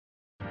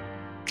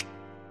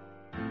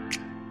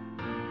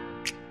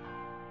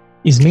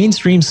Is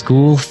mainstream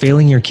school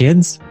failing your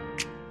kids?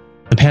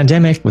 The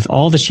pandemic, with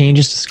all the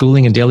changes to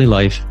schooling and daily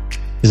life,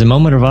 is a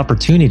moment of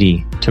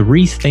opportunity to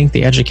rethink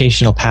the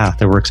educational path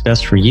that works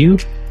best for you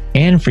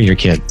and for your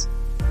kids.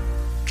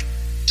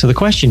 So the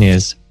question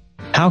is,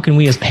 how can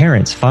we as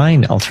parents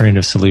find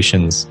alternative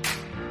solutions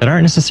that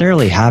aren't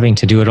necessarily having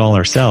to do it all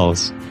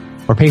ourselves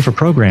or pay for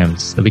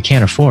programs that we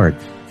can't afford?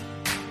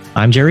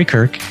 I'm Jerry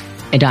Kirk.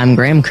 And I'm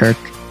Graham Kirk.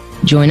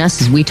 Join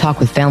us as we talk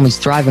with families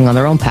thriving on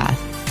their own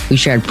path. We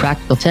shared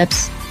practical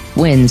tips,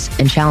 wins,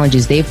 and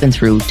challenges they've been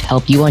through to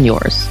help you on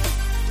yours.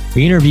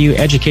 We interview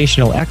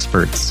educational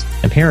experts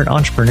and parent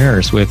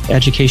entrepreneurs with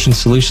education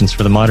solutions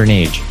for the modern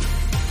age,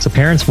 so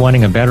parents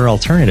wanting a better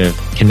alternative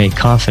can make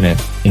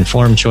confident,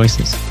 informed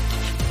choices.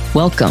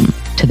 Welcome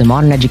to the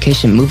Modern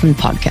Education Movement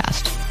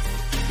Podcast.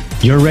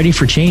 You're ready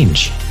for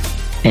change.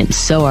 And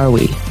so are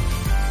we.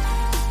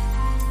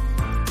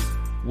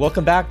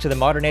 Welcome back to the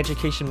Modern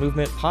Education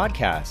Movement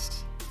Podcast.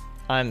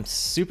 I'm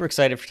super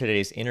excited for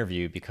today's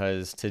interview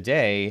because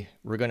today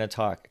we're going to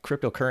talk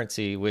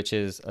cryptocurrency, which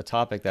is a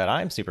topic that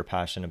I'm super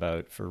passionate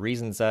about for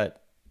reasons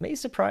that may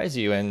surprise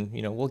you, and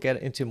we'll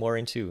get into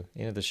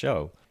the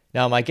show.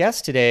 Now, my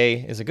guest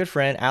today is a good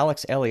friend,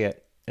 Alex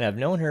Elliott, and I've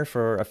known her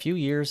for a few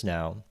years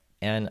now,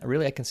 and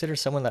really I consider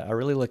someone that I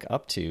really look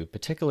up to,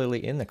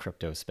 particularly in the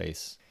crypto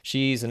space.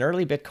 She's an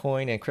early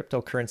Bitcoin and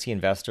cryptocurrency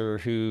investor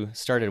who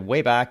started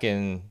way back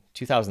in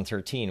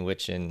 2013,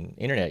 which in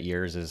internet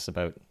years is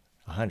about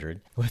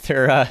 100, with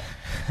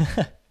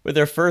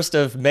her first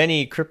of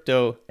many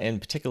crypto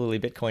and particularly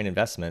Bitcoin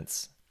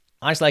investments.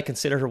 Honestly, I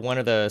consider her one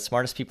of the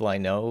smartest people I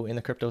know in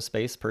the crypto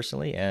space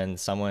personally, and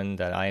someone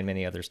that I and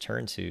many others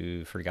turn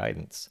to for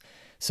guidance.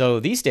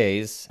 So these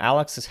days,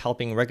 Alex is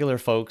helping regular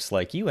folks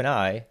like you and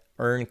I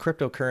earn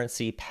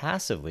cryptocurrency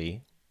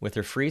passively with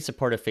her free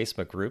supportive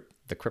Facebook group,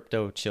 the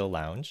Crypto Chill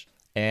Lounge,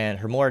 and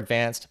her more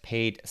advanced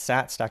paid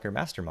SatStacker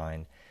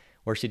Mastermind,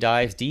 where she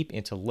dives deep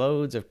into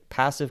loads of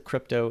passive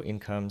crypto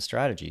income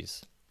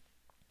strategies.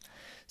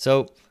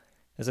 So,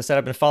 as I said,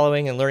 I've been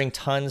following and learning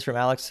tons from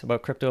Alex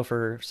about crypto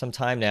for some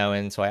time now,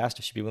 and so I asked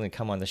if she'd be willing to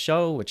come on the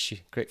show, which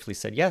she gratefully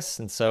said yes.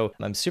 And so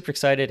I'm super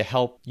excited to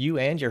help you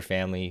and your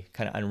family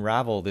kind of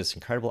unravel this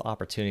incredible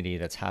opportunity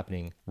that's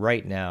happening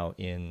right now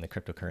in the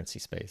cryptocurrency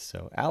space.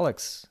 So,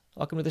 Alex,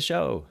 welcome to the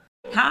show.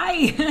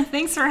 Hi,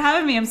 thanks for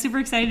having me. I'm super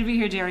excited to be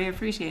here, Jerry. I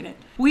appreciate it.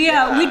 We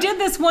did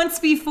this once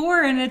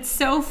before, and it's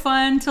so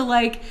fun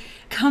to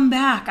come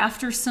back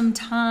after some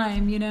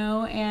time,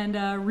 and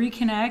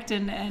reconnect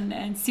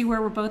and see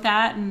where we're both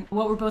at and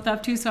what we're both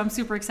up to. So I'm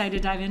super excited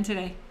to dive in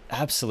today.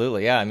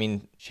 Absolutely. Yeah. I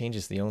mean, change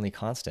is the only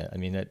constant. I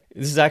mean,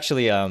 this is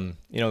actually,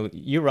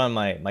 you run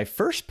my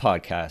first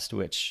podcast,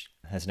 which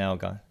has now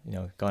gone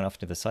off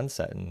to the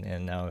sunset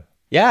and now.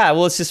 Yeah,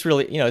 well, it's just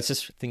really, it's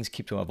just things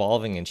keep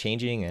evolving and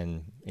changing,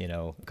 and,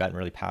 I've gotten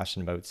really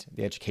passionate about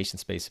the education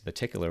space in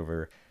particular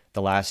over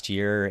the last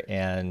year,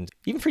 and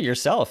even for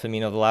yourself. I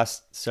mean, the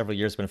last several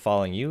years I've been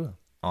following you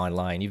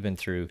online. You've been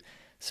through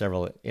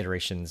several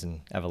iterations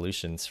and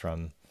evolutions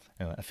from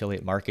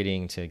affiliate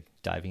marketing to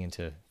diving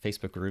into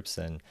Facebook groups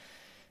and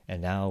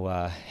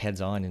now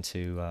heads on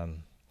into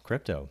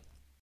crypto.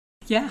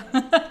 Yeah,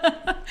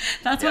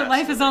 that's what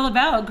life is all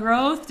about.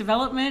 Growth,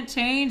 development,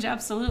 change,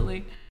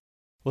 absolutely.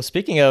 Well,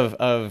 speaking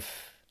of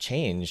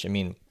change, I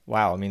mean,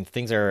 wow. I mean,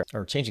 things are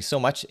changing so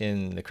much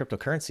in the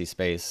cryptocurrency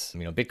space.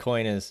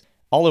 Bitcoin is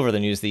all over the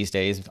news these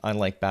days,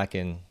 unlike back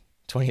in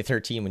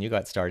 2013 when you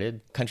got started.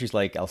 Countries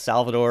like El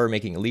Salvador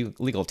making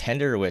legal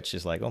tender, which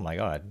is like, oh my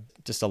God,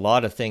 just a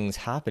lot of things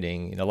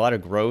happening, a lot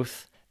of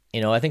growth.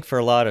 I think for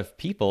a lot of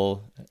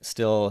people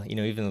still,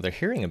 even though they're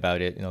hearing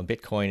about it,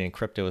 Bitcoin and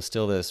crypto is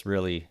still this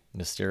really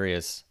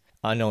mysterious,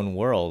 unknown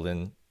world.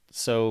 And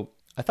so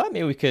I thought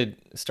maybe we could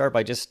start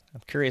by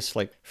I'm curious,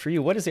 for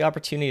you, what is the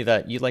opportunity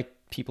that you'd like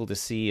people to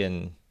see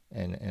and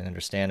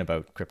understand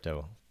about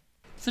crypto?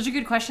 Such a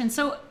good question.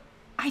 So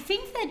I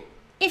think that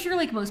if you're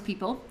like most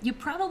people, you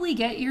probably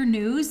get your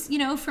news,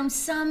 from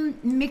some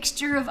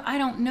mixture of, I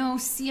don't know,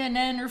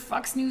 CNN or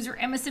Fox News or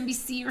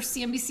MSNBC or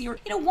CNBC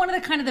or, one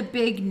of the kind of the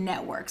big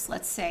networks,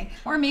 let's say.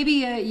 Or maybe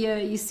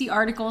you see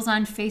articles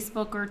on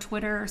Facebook or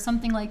Twitter or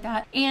something like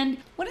that. And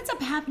what ends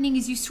up happening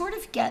is you sort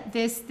of get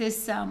this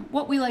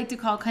what we like to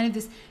call kind of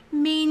this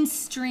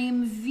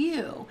mainstream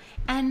view.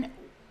 And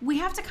we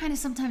have to kind of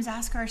sometimes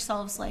ask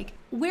ourselves,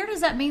 where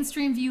does that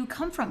mainstream view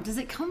come from? Does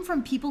it come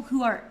from people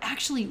who are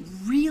actually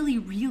really,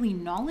 really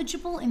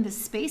knowledgeable in this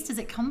space? Does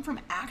it come from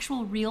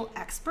actual real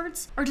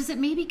experts? Or does it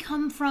maybe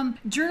come from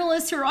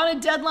journalists who are on a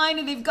deadline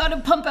and they've got to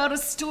pump out a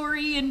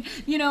story and,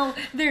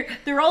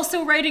 they're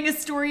also writing a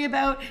story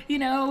about,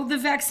 the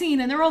vaccine,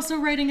 and they're also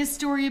writing a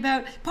story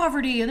about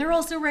poverty, and they're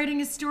also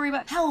writing a story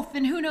about health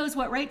and who knows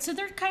what, right? So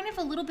they're kind of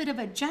a little bit of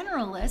a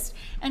generalist,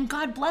 and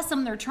God bless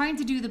them, they're trying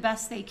to do the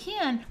best they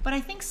can. But I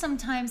think think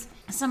sometimes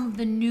some of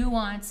the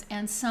nuance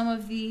and some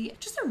of the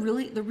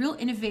real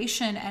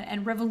innovation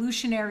and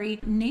revolutionary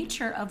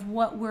nature of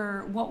what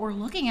we're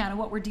looking at and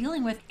what we're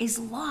dealing with is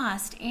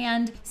lost.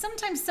 And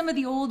sometimes some of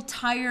the old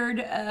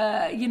tired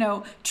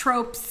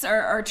tropes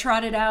are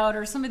trotted out,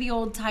 or some of the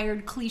old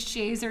tired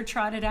cliches are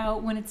trotted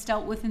out when it's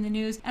dealt with in the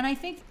news. And I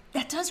think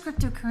that does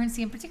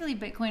cryptocurrency, and particularly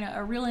Bitcoin,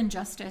 a real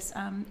injustice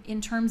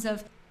in terms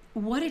of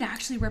what it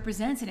actually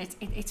represents and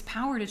its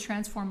power to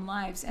transform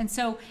lives. And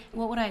so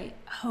what would I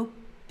hope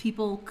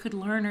people could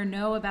learn or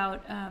know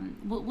about,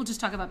 we'll just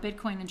talk about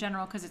Bitcoin in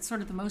general because it's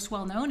sort of the most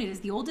well-known. It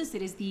is the oldest,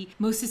 it is the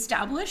most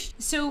established.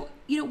 So,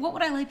 what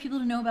would I like people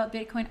to know about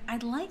Bitcoin?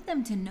 I'd like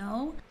them to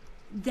know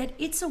that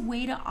it's a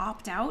way to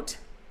opt out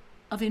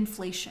of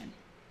inflation.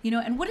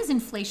 And what is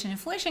inflation?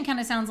 Inflation kind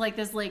of sounds like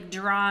this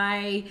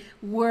dry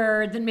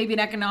word that maybe an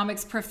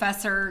economics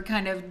professor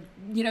kind of,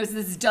 is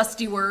this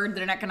dusty word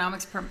that an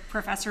economics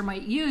professor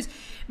might use.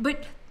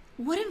 But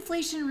what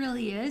inflation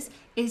really is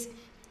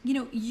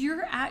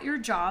you're at your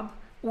job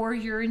or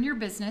you're in your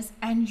business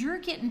and you're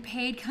getting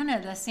paid kind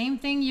of the same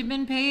thing you've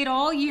been paid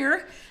all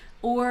year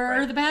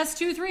or the past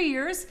 2-3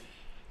 years.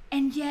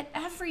 And yet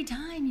every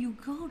time you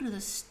go to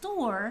the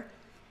store,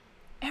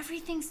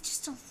 everything's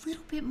just a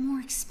little bit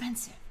more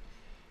expensive.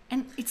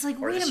 And it's like,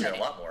 wait a minute. Or this year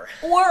a lot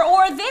more.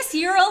 Or this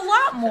year a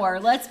lot more,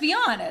 let's be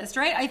honest,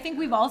 right? I think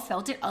we've all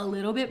felt it a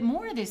little bit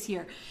more this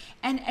year.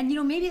 And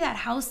maybe that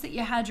house that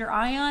you had your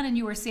eye on and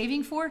you were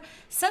saving for,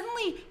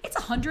 suddenly it's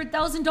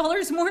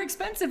 $100,000 more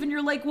expensive. And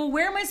you're like, well,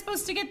 where am I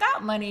supposed to get that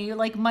money?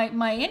 Like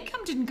my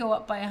income didn't go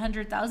up by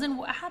 $100,000.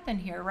 What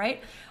happened here,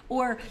 right?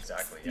 Or,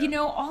 exactly, yeah.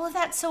 All of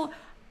that. So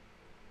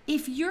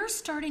if you're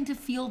starting to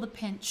feel the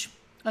pinch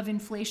of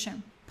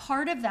inflation,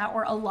 part of that,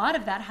 or a lot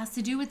of that, has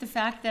to do with the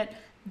fact that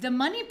the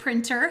money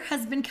printer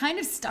has been kind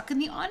of stuck in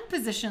the on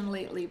position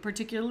lately,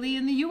 particularly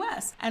in the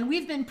US. And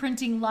we've been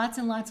printing lots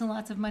and lots and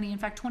lots of money. In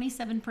fact,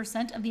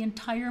 27% of the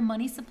entire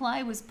money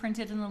supply was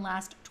printed in the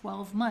last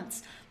 12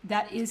 months.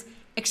 That is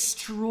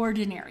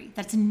extraordinary.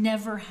 That's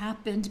never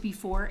happened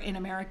before in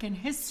American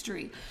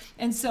history.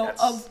 And so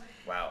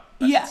wow,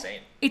 that's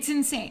insane. It's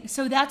insane.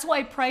 So that's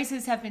why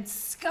prices have been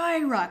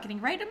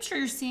skyrocketing, right? I'm sure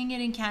you're seeing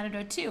it in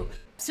Canada too.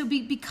 So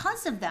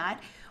because of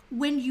that,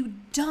 when you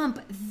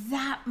dump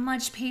that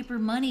much paper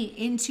money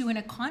into an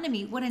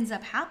economy, what ends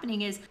up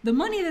happening is the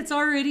money that's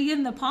already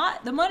in the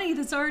pot, the money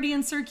that's already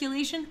in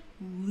circulation,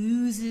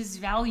 loses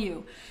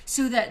value.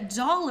 So that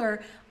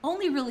dollar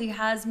only really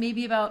has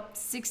maybe about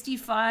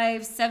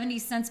 65, 70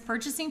 cents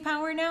purchasing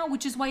power now,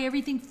 which is why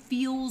everything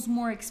feels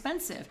more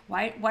expensive.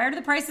 Why are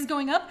the prices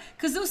going up?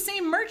 Because those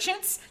same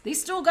merchants, they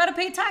still got to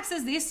pay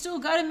taxes. They still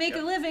got to make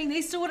a living.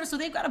 They still want to, so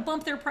they've got to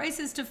bump their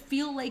prices to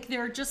feel like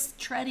they're just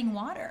treading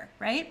water,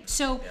 right?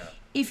 So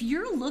if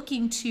you're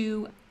looking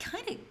to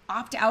kind of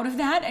opt out of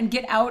that and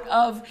get out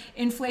of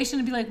inflation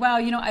and be like, wow,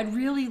 I'd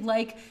really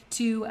like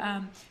to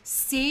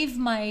save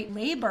my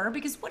labor,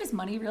 because what is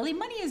money really?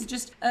 Money is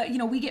just,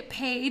 we get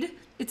paid.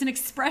 It's an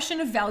expression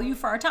of value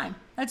for our time.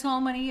 That's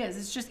all money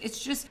is.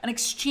 It's just an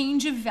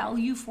exchange of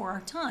value for our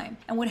time.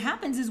 And what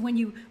happens is when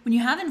you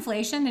have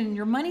inflation and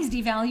your money's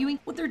devaluing,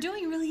 what they're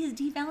doing really is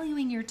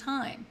devaluing your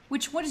time.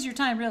 What is your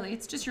time really?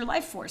 It's just your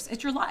life force.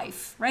 It's your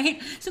life,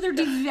 right? So they're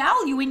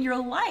devaluing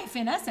your life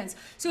in essence.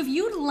 So if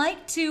you'd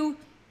like to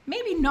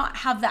maybe not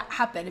have that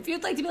happen, if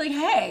you'd like to be like,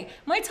 hey,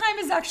 my time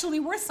is actually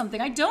worth something.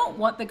 I don't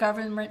want the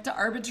government to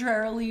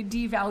arbitrarily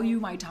devalue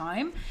my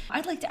time.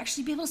 I'd like to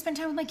actually be able to spend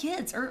time with my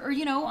kids or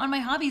on my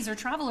hobbies or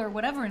travel or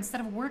whatever instead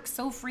of work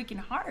so freaking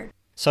hard.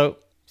 So,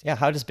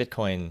 how does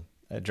Bitcoin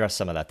address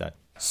some of that then?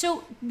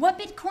 So what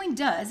Bitcoin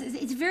does is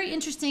it's a very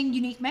interesting,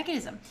 unique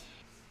mechanism.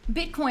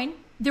 Bitcoin,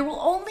 there will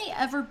only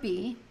ever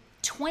be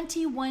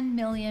 21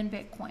 million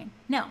Bitcoin.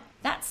 Now,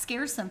 that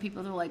scares some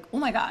people. They're like, oh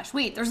my gosh,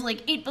 wait, there's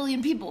like 8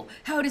 billion people.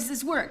 How does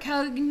this work?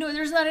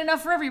 There's not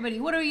enough for everybody.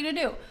 What are we going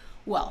to do?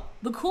 Well,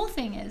 the cool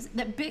thing is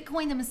that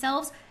Bitcoin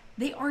themselves,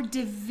 they are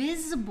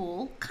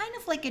divisible, kind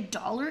of like a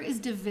dollar is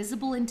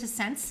divisible into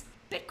cents.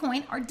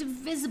 Bitcoin are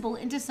divisible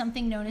into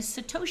something known as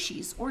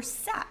Satoshis, or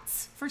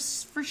sats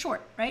for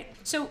short, right?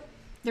 So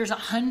there's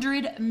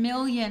 100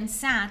 million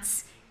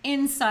sats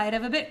inside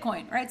of a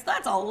Bitcoin, right? So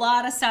that's a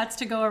lot of sats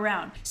to go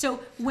around. So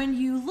when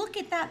you look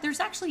at that, there's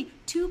actually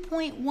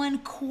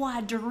 2.1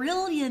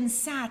 quadrillion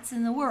sats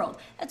in the world.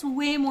 That's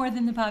way more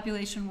than the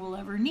population will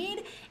ever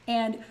need,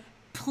 and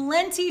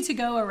plenty to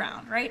go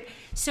around, right?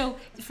 So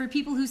for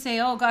people who say,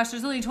 oh gosh,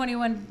 there's only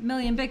 21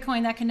 million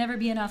Bitcoin, that can never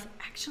be enough.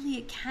 Actually,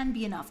 it can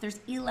be enough.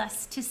 There's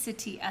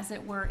elasticity, as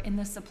it were, in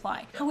the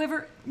supply.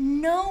 However,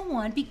 no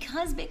one,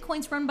 because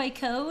Bitcoin's run by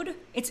code,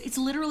 it's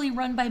literally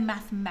run by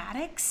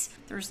mathematics.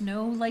 There's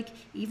no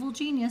evil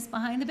genius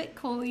behind the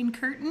Bitcoin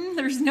curtain.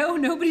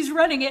 Nobody's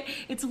running it.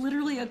 It's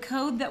literally a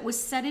code that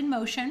was set in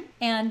motion,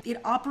 and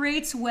it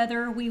operates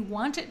whether we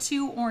want it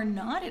to or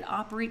not. It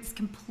operates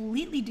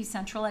completely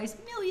decentralized,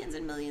 millions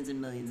and millions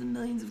and millions and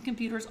millions of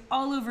computers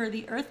all over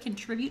the earth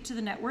contribute to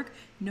the network.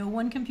 No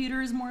one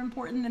computer is more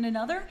important than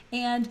another.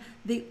 And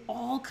they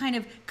all kind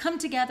of come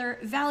together,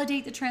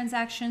 validate the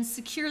transactions,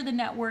 secure the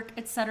network,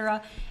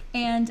 etc.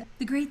 And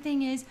the great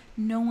thing is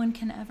no one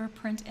can ever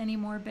print any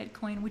more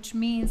Bitcoin, which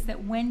means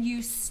that when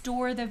you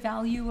store the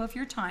value of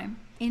your time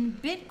in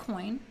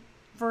Bitcoin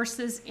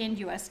versus in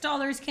US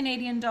dollars,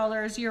 Canadian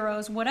dollars,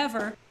 euros,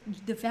 whatever,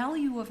 the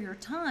value of your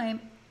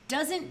time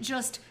doesn't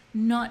just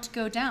not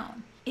go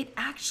down. It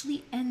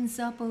actually ends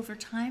up over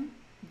time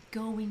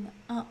going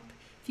up.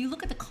 If you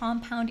look at the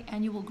compound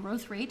annual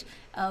growth rate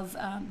of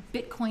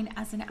Bitcoin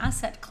as an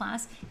asset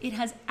class, it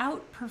has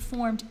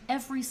outperformed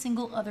every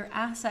single other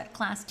asset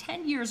class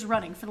 10 years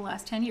running for the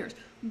last 10 years.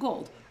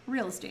 Gold,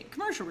 real estate,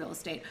 commercial real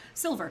estate,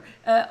 silver,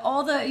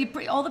 all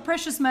the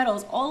precious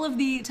metals, all of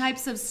the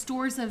types of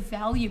stores of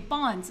value,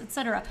 bonds,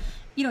 etc.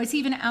 It's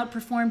even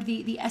outperformed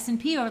the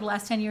S&P over the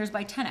last 10 years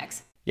by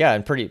 10x. Yeah,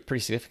 and pretty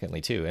significantly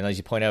too. And as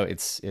you point out,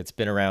 it's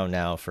been around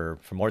now for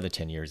more than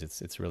 10 years.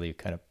 It's really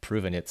kind of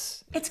proven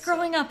it's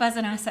growing up as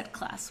an asset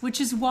class,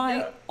 which is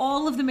why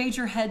all of the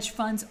major hedge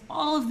funds,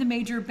 all of the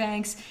major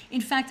banks,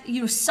 in fact,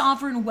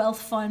 sovereign wealth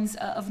funds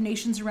of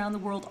nations around the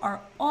world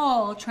are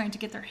all trying to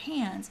get their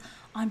hands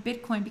on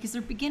Bitcoin, because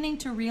they're beginning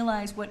to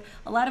realize what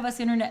a lot of us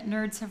internet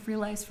nerds have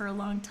realized for a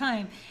long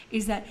time,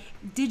 is that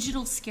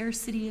digital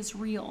scarcity is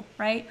real,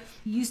 right?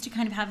 You used to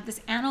kind of have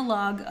this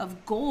analog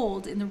of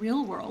gold in the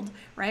real world,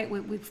 right?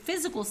 With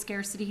physical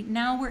scarcity,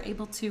 now we're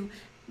able to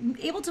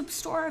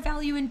store our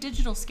value in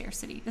digital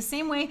scarcity. The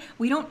same way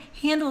we don't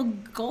handle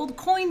gold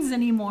coins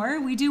anymore.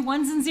 We do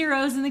ones and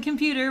zeros in the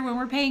computer when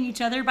we're paying each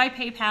other by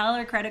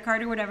PayPal or credit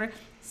card or whatever.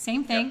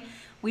 Same thing. Yep.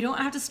 We don't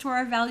have to store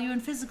our value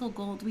in physical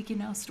gold. We can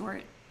now store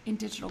it in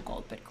digital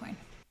gold, Bitcoin.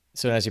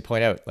 So as you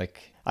point out,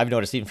 like I've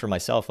noticed even for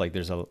myself, like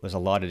there's a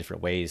lot of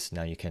different ways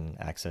now you can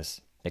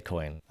access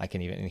Bitcoin. I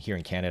can even, here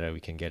in Canada,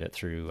 we can get it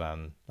through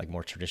like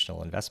more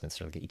traditional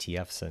investments, or like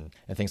ETFs and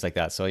things like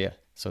that. So yeah,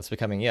 so it's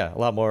becoming a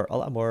lot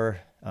more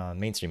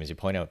mainstream, as you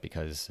point out,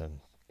 because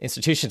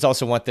institutions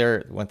also want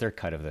their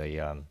cut of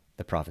the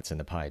profits in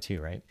the pie too,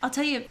 right? I'll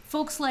tell you,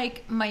 folks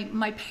like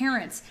my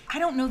parents, I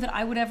don't know that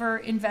I would ever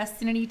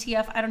invest in an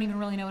ETF. I don't even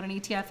really know what an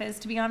ETF is,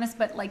 to be honest,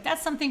 but like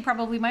that's something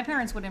probably my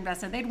parents would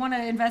invest in. They'd want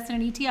to invest in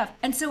an ETF.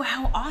 And so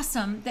how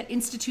awesome that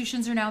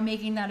institutions are now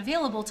making that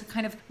available to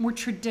kind of more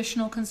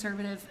traditional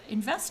conservative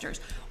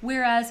investors.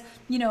 Whereas,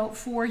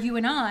 for you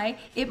and I,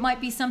 it might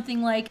be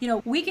something like,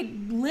 we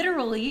could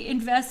literally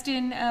invest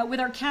in with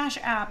our Cash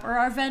app or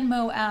our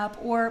Venmo app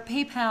or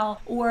PayPal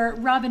or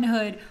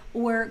Robinhood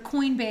or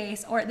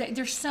Coinbase, or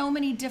there's so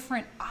many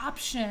different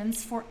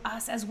options for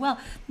us as well.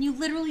 You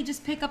literally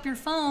just pick up your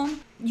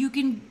phone, you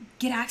can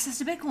get access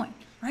to Bitcoin,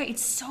 right?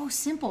 It's so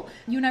simple.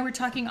 You and I were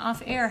talking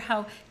off air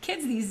how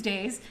kids these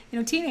days,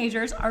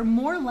 teenagers are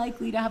more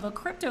likely to have a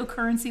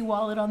cryptocurrency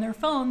wallet on their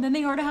phone than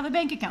they are to have a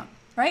bank account.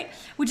 Right?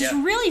 Which is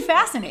really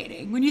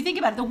fascinating when you think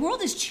about it. The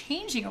world is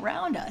changing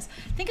around us.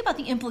 Think about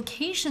the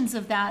implications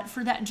of that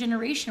for that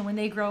generation when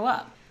they grow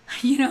up.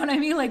 You know what I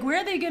mean? Like, where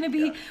are they going to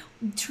be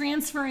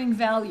transferring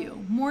value?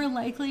 More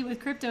likely with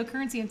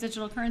cryptocurrency and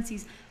digital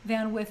currencies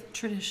than with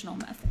traditional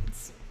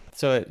methods.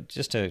 So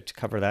just to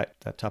cover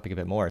that topic a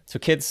bit more. So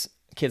kids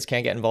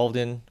can get involved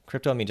in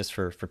crypto? I mean, just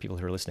for people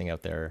who are listening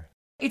out there.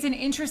 It's an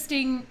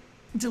interesting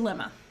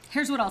dilemma.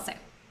 Here's what I'll say.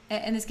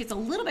 And this gets a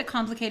little bit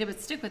complicated,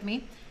 but stick with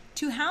me.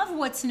 To have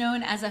what's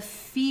known as a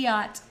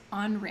fiat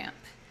on-ramp.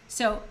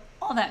 So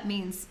all that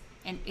means,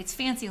 and it's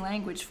fancy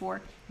language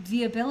for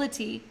the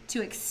ability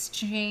to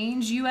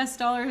exchange US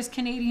dollars,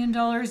 Canadian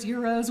dollars,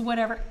 euros,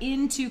 whatever,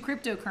 into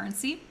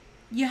cryptocurrency,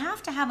 you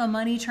have to have a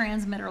money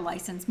transmitter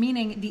license,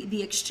 meaning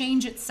the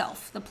exchange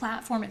itself, the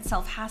platform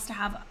itself has to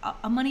have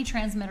a money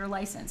transmitter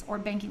license or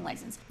banking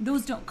license.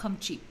 Those don't come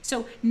cheap.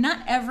 So not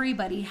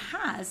everybody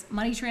has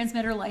money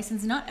transmitter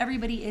license. Not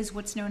everybody is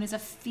what's known as a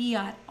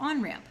fiat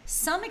on-ramp.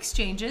 Some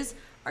exchanges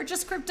are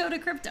just crypto to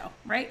crypto,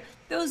 right?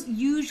 Those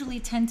usually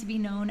tend to be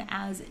known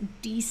as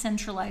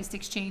decentralized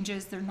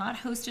exchanges. They're not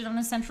hosted on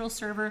a central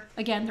server.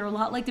 Again, they're a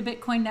lot like the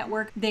Bitcoin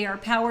network. They are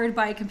powered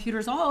by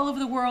computers all over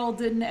the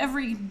world in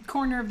every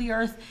corner of the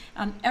earth.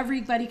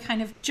 Everybody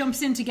kind of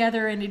jumps in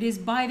together, and it is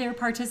by their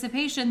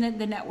participation that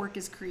the network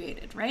is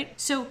created, right?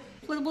 So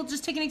we'll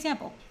just take an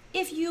example.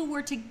 If you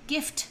were to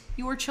gift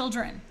your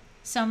children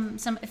some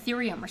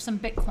Ethereum or some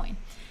Bitcoin,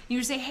 you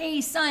just say,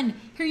 hey, son,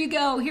 here you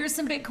go. Here's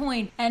some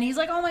Bitcoin. And he's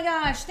like, oh my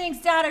gosh, thanks,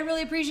 Dad. I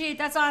really appreciate it.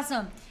 That's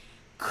awesome.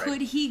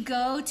 Could he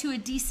go to a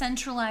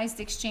decentralized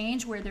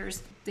exchange where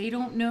they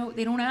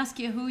don't ask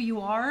you who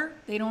you are.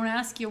 They don't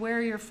ask you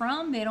where you're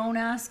from. They don't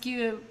ask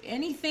you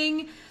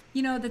anything,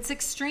 that's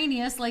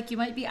extraneous, like you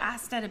might be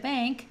asked at a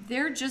bank.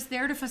 They're just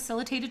there to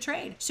facilitate a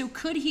trade. So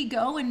could he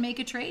go and make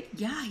a trade?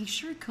 Yeah, he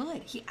sure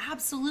could. He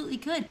absolutely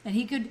could. And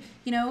he could,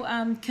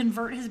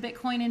 convert his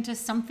Bitcoin into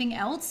something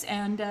else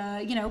and,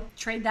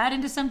 trade that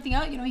into something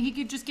else. He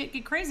could just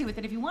get crazy with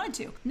it if he wanted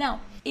to.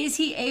 Now, is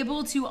he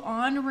able to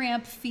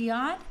on-ramp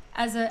fiat?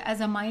 as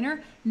a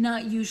minor?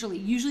 Not usually.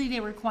 Usually they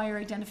require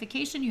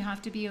identification. You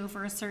have to be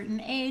over a certain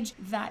age.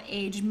 That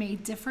age may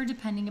differ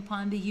depending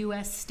upon the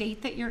US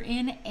state that you're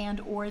in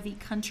and or the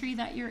country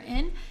that you're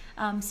in.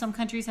 Some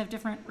countries have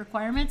different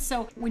requirements.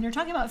 So when you're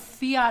talking about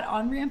fiat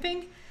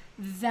on-ramping,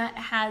 that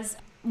has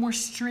more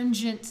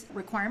stringent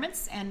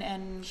requirements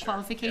and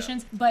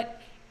qualifications. Yeah.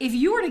 But if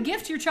you were to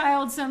gift your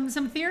child some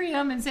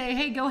Ethereum and say,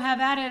 hey, go have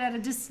at it at a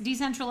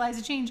decentralized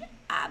exchange,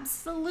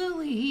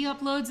 absolutely. He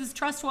uploads his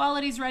Trust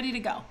wallet. He's ready to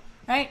go,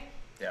 right?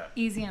 Yeah.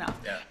 Easy enough.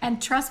 Yeah.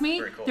 And trust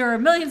me, cool. There are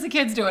millions of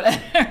kids doing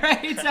it,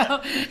 right?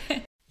 So.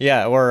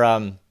 Yeah, or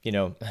I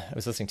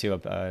was listening to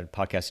a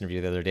podcast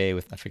interview the other day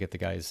with, I forget the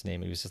guy's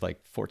name. He was just like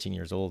 14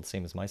 years old,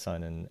 same as my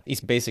son, and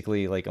he's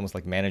basically like almost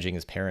like managing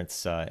his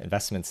parents'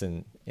 investments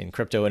in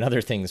crypto and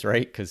other things,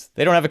 right? Because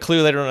they don't have a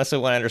clue, they don't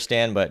necessarily want to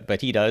understand,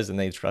 but he does, and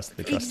they trust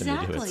him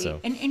to do it. So.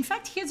 And in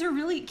fact, kids are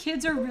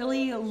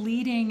really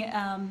leading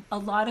a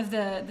lot of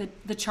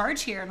the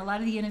charge here and a lot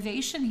of the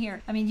innovation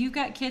here. I mean, you've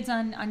got kids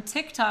on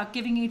TikTok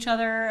giving each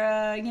other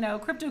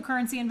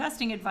cryptocurrency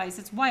investing advice.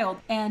 It's wild,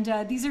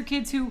 and these are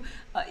kids who.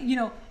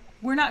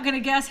 We're not going to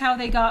guess how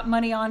they got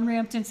money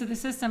on-ramped into the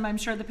system. I'm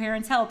sure the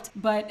parents helped,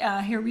 but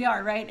here we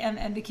are, right?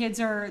 And the kids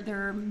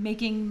they're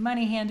making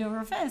money hand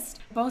over fist,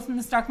 both in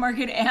the stock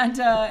market and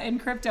in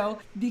crypto,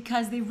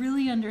 because they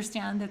really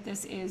understand that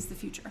this is the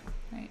future,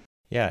 right?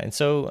 Yeah, and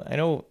so I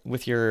know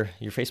with your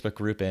Facebook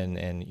group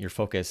and your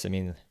focus, I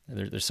mean,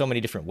 there's so many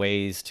different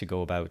ways to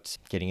go about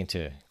getting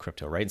into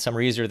crypto, right? And some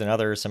are easier than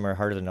others, some are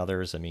harder than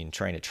others. I mean,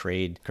 trying to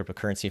trade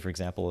cryptocurrency, for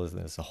example,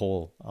 is a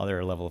whole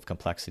other level of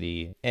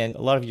complexity. And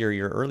a lot of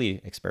your early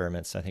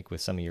experiments, I think,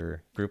 with some of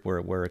your group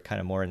were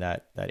kind of more in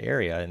that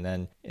area. And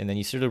then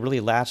you sort of really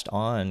latched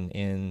on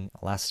in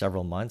the last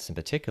several months in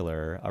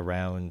particular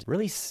around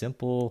really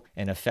simple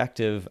and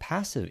effective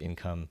passive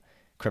income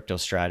crypto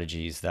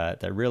strategies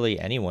that really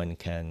anyone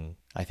can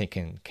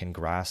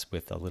grasp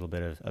with a little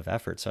bit of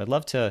effort. So I'd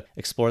love to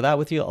explore that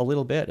with you a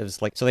little bit.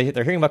 It's like, so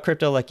they're hearing about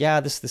crypto, like, yeah,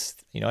 this,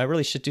 I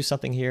really should do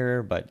something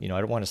here, but, I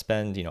don't want to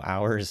spend,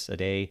 hours a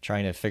day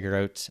trying to figure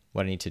out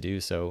what I need to do.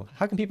 So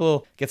how can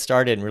people get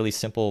started in really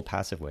simple,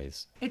 passive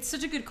ways? It's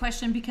such a good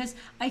question, because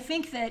I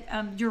think that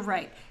you're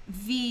right.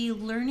 The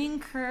learning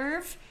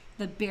curve,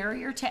 the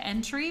barrier to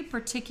entry,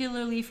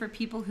 particularly for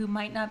people who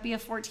might not be a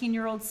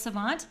 14-year-old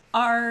savant,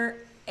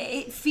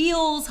 it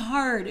feels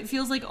hard. It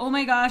feels like, oh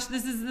my gosh,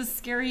 this is this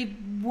scary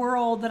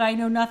world that I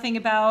know nothing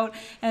about,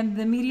 and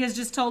the media's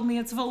just told me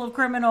it's full of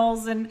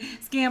criminals and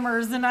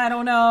scammers and I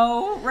don't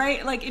know,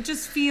 right? Like, it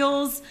just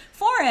feels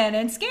foreign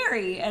and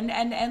scary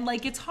and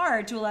like it's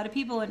hard to a lot of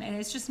people, and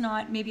it's just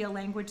not maybe a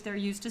language they're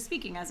used to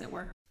speaking, as it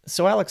were.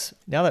 So Alex,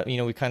 now that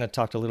we kind of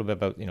talked a little bit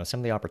about some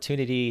of the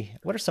opportunity,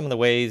 what are some of the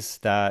ways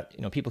that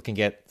people can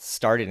get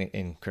started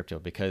in crypto?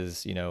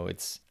 Because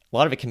it's a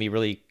lot of it can be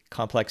really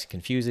complex,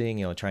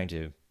 confusing, trying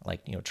to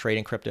trade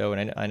in crypto.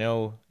 And I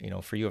know,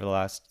 for you over the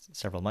last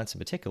several months in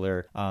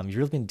particular, you've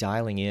really been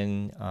dialing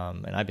in,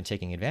 and I've been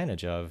taking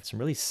advantage of some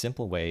really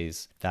simple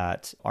ways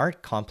that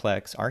aren't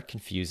complex, aren't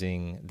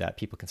confusing, that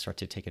people can start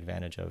to take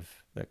advantage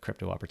of the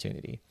crypto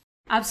opportunity.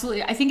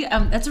 Absolutely. I think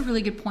that's a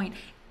really good point.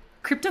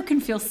 Crypto can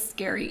feel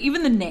scary.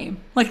 Even the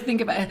name, like, think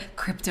about it,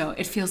 crypto.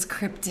 It feels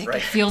cryptic.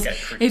 Right.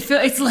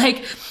 It's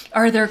like,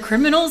 are there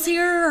criminals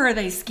here? Are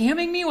they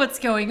scamming me? What's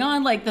going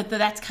on? Like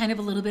that's kind of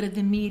a little bit of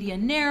the media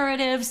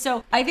narrative.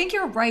 So I think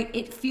you're right.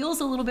 It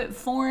feels a little bit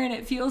foreign.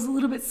 It feels a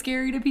little bit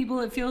scary to people.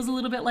 It feels a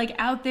little bit like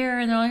out there,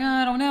 and they're like, oh,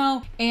 I don't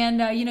know.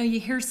 And you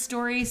hear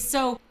stories.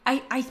 So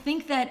I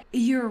think that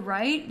you're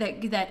right,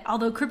 that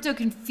although crypto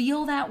can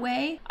feel that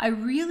way, I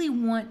really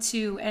want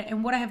to,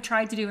 and what I have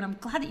tried to do, and I'm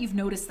glad that you've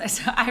noticed this,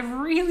 I've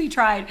really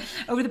tried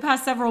over the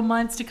past several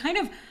months to kind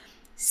of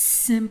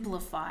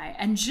simplify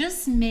and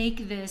just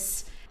make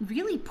this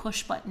really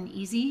push button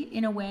easy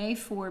in a way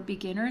for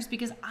beginners,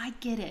 because I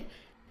get it.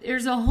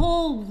 There's a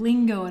whole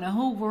lingo and a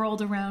whole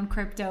world around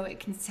crypto. It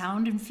can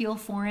sound and feel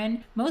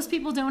foreign. Most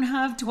people don't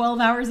have 12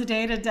 hours a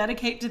day to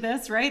dedicate to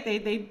this, right?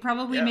 They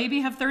probably maybe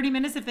have 30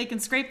 minutes if they can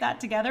scrape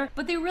that together,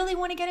 but they really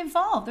want to get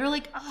involved. They're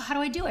like, oh, how do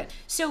I do it?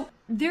 So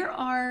there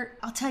are,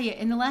 I'll tell you,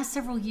 in the last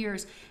several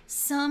years,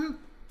 some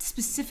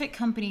specific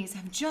companies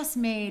have just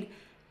made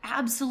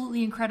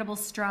absolutely incredible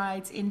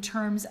strides in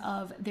terms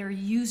of their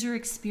user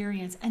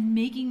experience and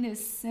making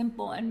this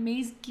simple and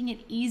making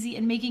it easy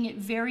and making it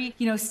very,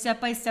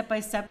 step by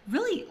step,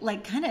 really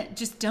like kind of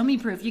just dummy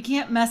proof. You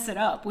can't mess it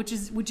up, which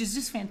is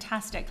just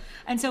fantastic.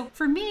 And so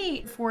for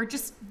me, for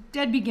just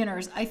dead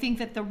beginners, I think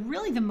that the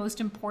most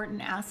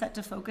important asset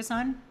to focus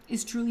on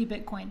is truly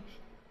Bitcoin.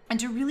 And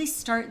to really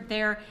start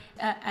there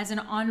as an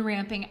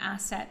on-ramping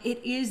asset.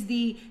 It is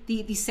the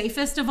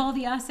safest of all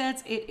the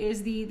assets. It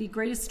is the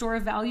greatest store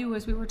of value,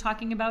 as we were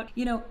talking about.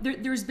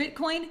 There's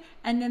Bitcoin,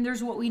 and then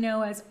there's what we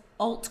know as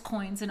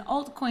altcoins, and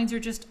altcoins are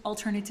just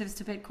alternatives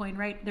to Bitcoin,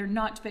 right? They're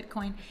not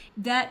Bitcoin.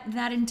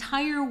 That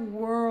entire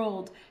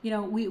world,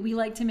 we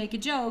like to make a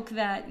joke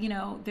that,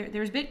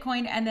 there's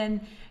Bitcoin, and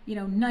then,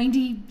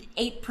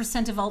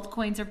 98% of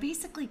altcoins are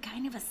basically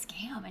kind of a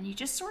scam, and you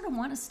just sort of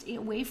want to stay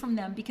away from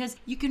them because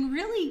you can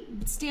really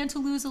stand to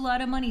lose a lot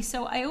of money.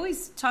 So I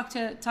always talk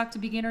to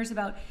beginners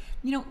about,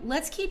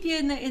 let's keep you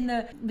in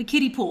the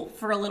kiddie pool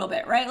for a little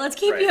bit, right? Let's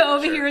keep you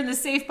over here in the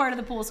safe part of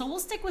the pool. So we'll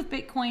stick with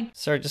Bitcoin.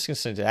 Sorry, just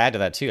to add to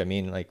that too. I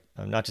mean, like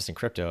not just in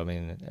crypto. I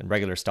mean, in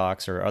regular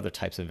stocks or other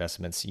types of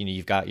investments.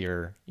 You've got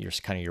your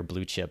kind of your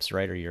blue chips,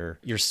 right, or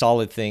your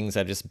solid things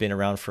that have just been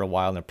around for a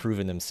while and have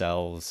proven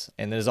themselves.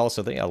 And there's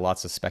also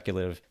lots of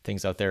speculative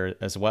things out there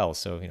as well.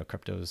 So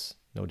crypto's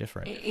no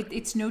different.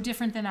 It's no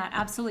different than that.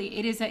 Absolutely.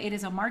 It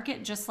is a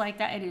market just like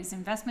that. It is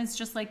investments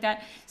just like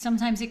that.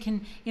 Sometimes it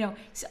can,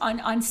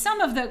 on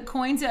some of the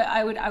coins,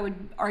 I would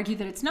argue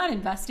that it's not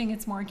investing,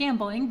 it's more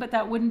gambling, but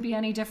that wouldn't be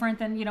any different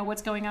than,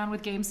 what's going on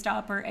with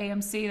GameStop or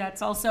AMC.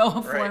 That's also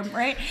a form,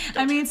 right?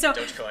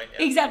 Dogecoin,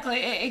 yeah. Exactly.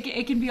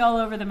 It can be all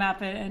over the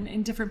map and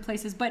in different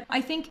places. But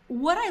I think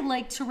what I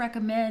like to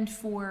recommend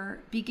for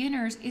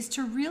beginners is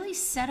to really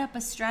set up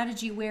a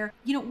strategy where,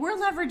 we're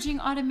leveraging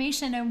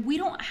automation and we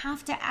don't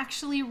have to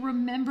actually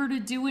remember to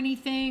do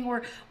anything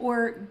or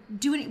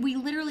do it. We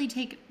literally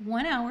take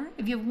 1 hour.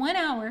 If you have 1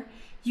 hour,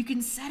 you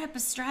can set up a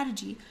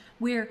strategy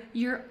where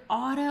you're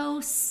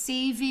auto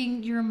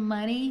saving your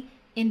money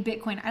in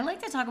Bitcoin. I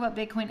like to talk about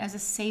Bitcoin as a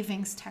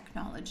savings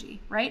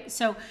technology, right?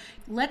 So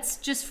let's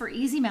just, for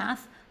easy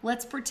math,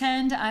 let's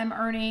pretend I'm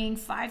earning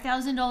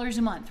 $5,000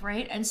 a month,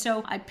 right? And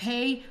so I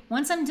pay,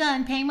 once I'm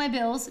done paying my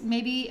bills,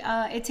 maybe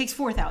it takes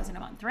 $4,000 a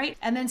month, right?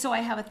 And then so I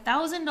have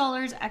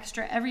 $1,000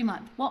 extra every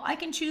month. Well, I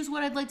can choose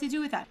what I'd like to do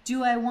with that.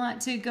 Do I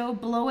want to go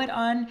blow it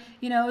on,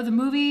 the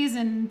movies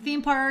and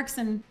theme parks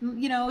and,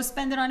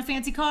 spend it on a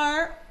fancy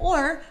car?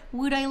 Or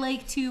would I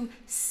like to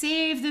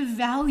save the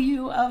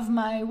value of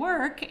my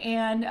work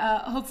and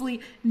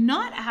hopefully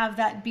not have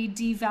that be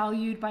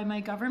devalued by my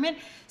government?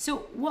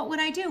 So what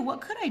would I do?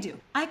 What could I do?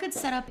 I could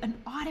set up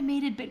an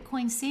automated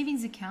Bitcoin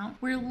savings account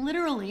where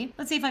literally,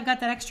 let's say if I've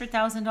got that extra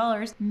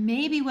 $1,000,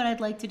 maybe what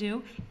I'd like to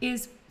do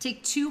is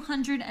take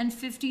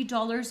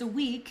 $250 a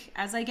week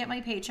as I get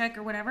my paycheck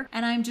or whatever,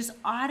 and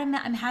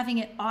I'm having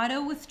it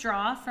auto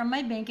withdraw from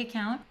my bank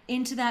account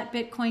into that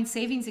Bitcoin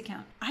savings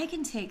account. I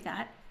can take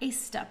that a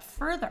step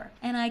further,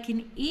 and I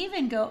can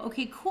even go,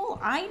 okay, cool,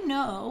 I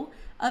know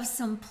of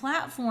some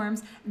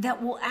platforms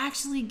that will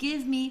actually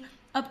give me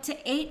up to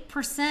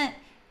 8%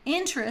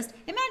 interest.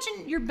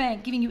 Imagine your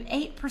bank giving you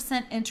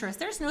 8% interest.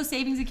 There's no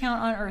savings account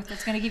on earth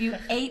that's going to give you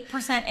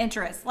 8%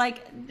 interest.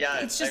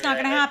 It's just not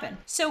going to happen.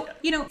 So,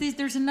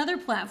 there's another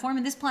platform,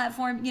 and this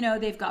platform,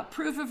 they've got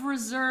proof of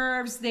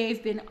reserves.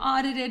 They've been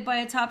audited by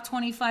a top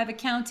 25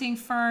 accounting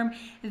firm.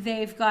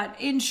 They've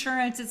got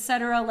insurance,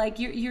 etc.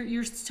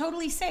 You're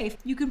totally safe.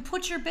 You can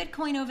put your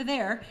Bitcoin over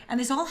there, and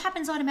this all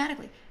happens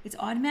automatically. It's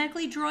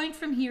automatically drawing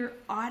from here,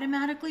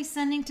 automatically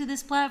sending to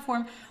this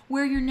platform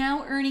where you're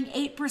now earning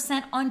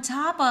 8% on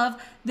top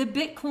of the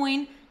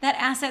Bitcoin, that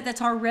asset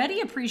that's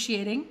already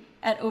appreciating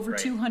at over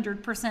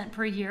 200%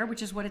 per year,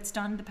 which is what it's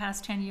done the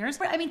past 10 years.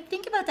 I mean,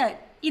 think about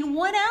that. In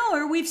 1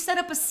 hour, we've set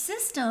up a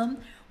system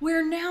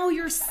where now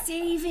you're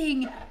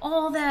saving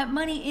all that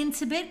money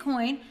into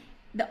Bitcoin,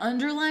 the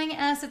underlying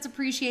assets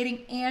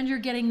appreciating, and you're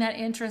getting that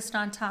interest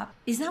on top.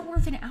 Is that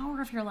worth an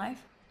hour of your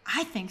life?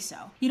 I think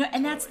so.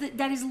 And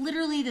that is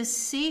literally the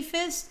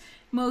safest,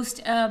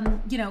 most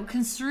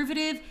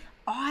conservative,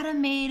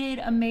 automated,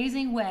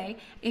 amazing way.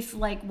 If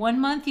 1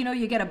 month,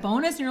 you get a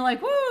bonus and you're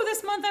like, woo,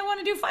 this month I want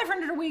to do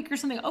 500 a week or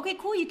something. Okay,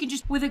 cool. You can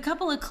just, with a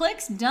couple of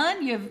clicks,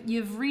 done,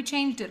 you've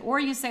rechanged it. Or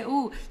you say,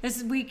 ooh,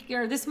 this week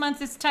or this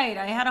month is tight.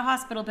 I had a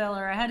hospital bill,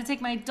 or I had to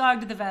take my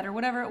dog to the vet, or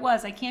whatever it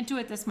was. I can't do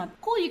it this month.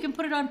 Cool. You can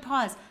put it on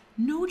pause.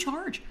 No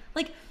charge.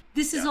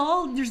 This is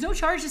all, there's no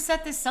charge to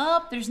set this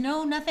up. There's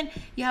nothing.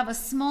 You have a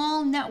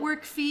small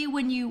network fee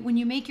when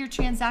you make your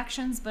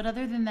transactions. But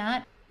other than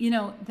that,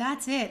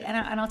 that's it.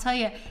 And I'll tell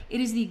you, it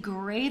is the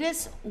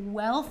greatest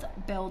wealth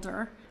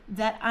builder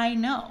that I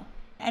know,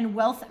 and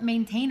wealth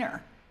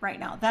maintainer right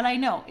now that I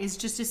know, is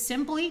just to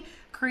simply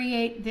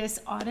create this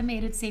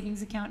automated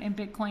savings account in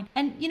Bitcoin.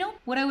 And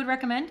what I would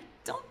recommend?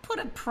 Don't put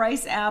a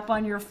price app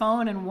on your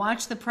phone and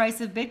watch the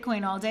price of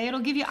Bitcoin all day. It'll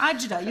give you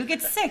agita. You'll get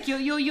sick.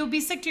 You'll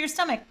be sick to your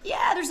stomach.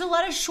 Yeah, there's a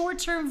lot of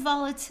short-term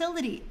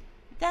volatility.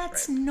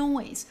 That's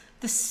noise.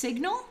 The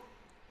signal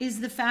is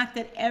the fact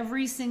that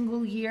every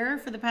single year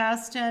for the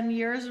past 10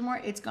 years or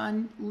more, it's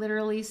gone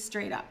literally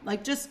straight up.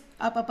 Just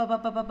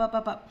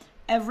up,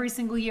 every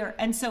single year.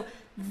 And so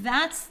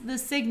that's the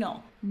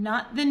signal,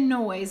 not the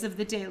noise of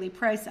the daily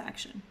price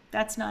action.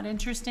 That's not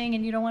interesting,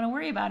 and you don't want to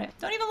worry about it.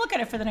 Don't even look at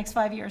it for the next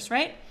 5 years,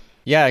 right?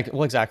 Yeah,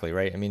 well, exactly,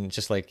 right? I mean,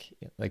 just like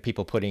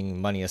people putting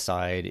money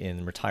aside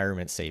in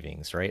retirement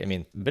savings, right? I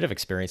mean, a bit of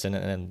experience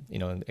and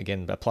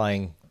again,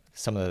 applying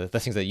some of the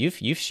things that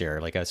you've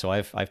shared. Like, so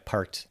I've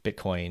parked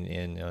Bitcoin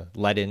in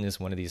Ledin is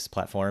one of these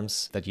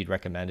platforms that you'd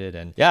recommended.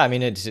 And yeah, I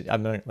mean,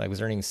 I was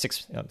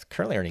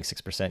currently earning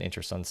 6%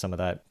 interest on some of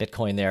that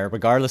Bitcoin there,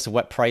 regardless of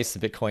what price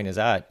the Bitcoin is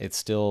at. It's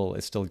still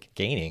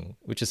gaining,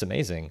 which is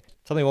amazing.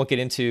 Something we won't get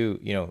into,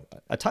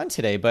 a ton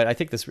today, but I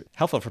think this is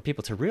helpful for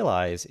people to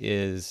realize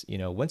is,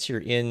 once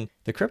you're in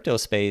the crypto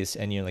space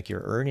and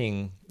you're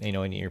earning,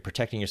 and you're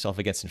protecting yourself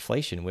against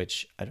inflation,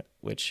 which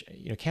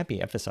can't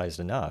be emphasized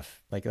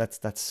enough. Like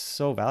that's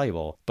so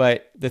valuable.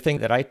 But the thing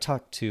that I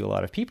talk to a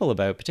lot of people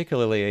about,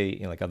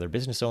 particularly like other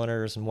business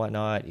owners and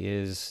whatnot,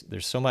 is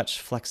there's so much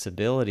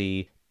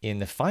flexibility in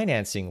the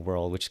financing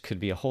world, which could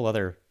be a whole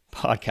other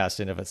podcast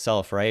in of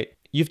itself, right?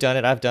 You've done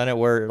it, I've done it,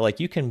 where like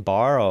you can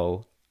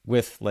borrow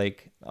with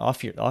like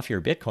off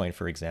your Bitcoin,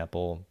 for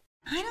example.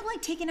 Kind of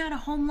like taking out a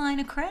home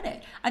line of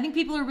credit. I think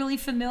people are really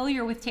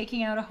familiar with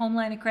taking out a home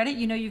line of credit.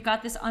 You've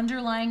got this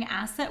underlying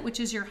asset, which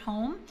is your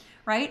home,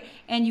 right?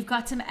 And you've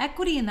got some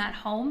equity in that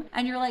home.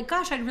 And you're like,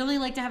 gosh, I'd really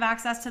like to have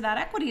access to that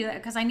equity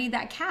because I need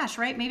that cash,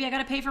 right? Maybe I got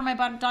to pay for my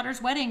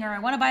daughter's wedding, or I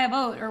want to buy a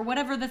boat, or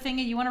whatever the thing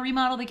is, you want to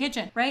remodel the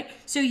kitchen, right?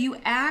 So you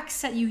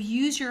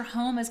use your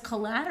home as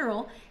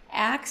collateral,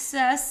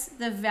 access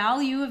the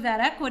value of that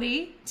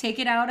equity, take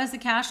it out as a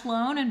cash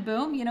loan, and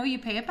boom, you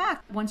pay it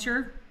back once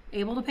you're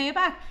able to pay it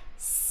back.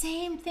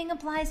 Same thing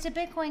applies to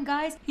Bitcoin,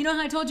 guys. You know how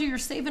I told you you're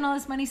saving all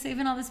this money,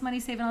 saving all this money,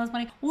 saving all this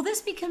money? Well,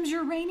 this becomes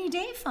your rainy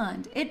day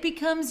fund. It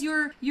becomes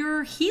your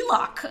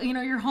HELOC,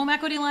 your home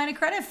equity line of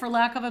credit, for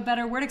lack of a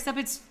better word, except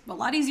it's a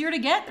lot easier to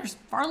get. There's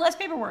far less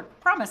paperwork,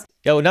 promise.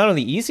 Yeah, well, not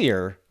only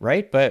easier,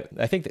 right? But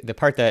I think the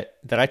part that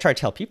I try to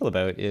tell people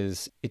about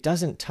is it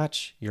doesn't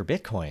touch your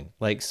Bitcoin.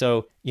 Like,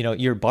 so,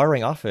 you're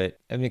borrowing off it.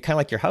 I mean, kind of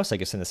like your house, I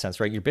guess, in the sense,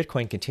 right? Your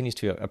Bitcoin continues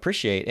to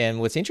appreciate. And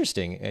what's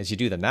interesting as you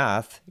do the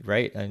math,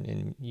 right?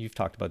 And you've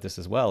talked about this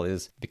as well,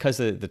 is because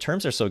the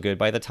terms are so good,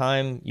 by the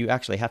time you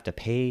actually have to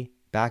pay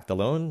back the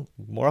loan,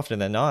 more often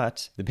than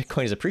not, the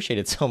Bitcoin is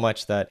appreciated so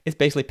much that it's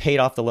basically paid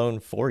off the loan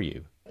for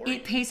you.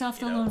 It pays off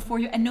the loan for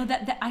you. And know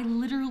that I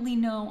literally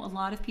know a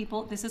lot of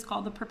people, this is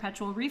called the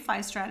perpetual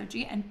refi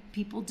strategy, and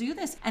people do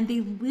this. And they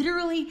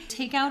literally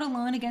take out a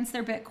loan against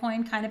their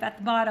Bitcoin kind of at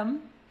the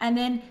bottom. And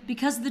then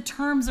because the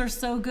terms are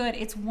so good,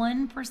 it's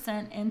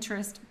 1%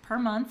 interest per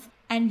month.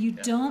 And you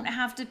don't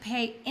have to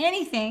pay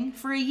anything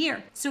for a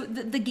year. So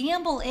the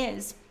gamble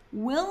is,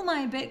 will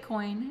my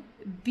Bitcoin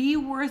be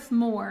worth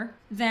more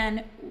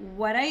than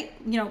what I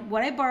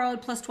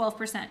borrowed plus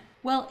 12%?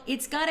 Well,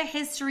 it's got a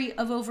history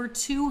of over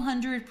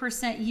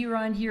 200%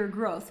 year-on-year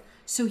growth.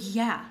 So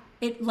yeah,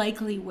 it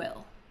likely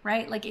will,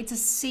 right? Like, it's a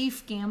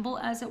safe gamble,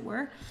 as it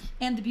were.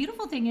 And the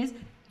beautiful thing is,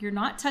 you're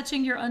not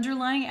touching your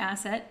underlying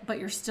asset, but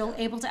you're still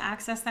able to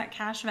access that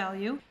cash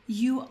value.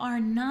 You are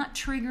not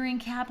triggering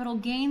capital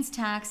gains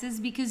taxes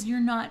because you're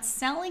not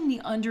selling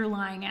the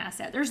underlying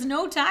asset. There's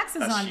no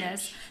taxes on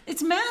this.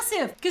 It's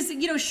massive because,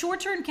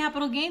 short-term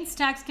capital gains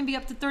tax can be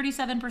up to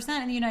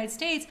 37% in the United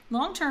States.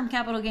 Long-term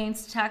capital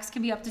gains tax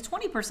can be up to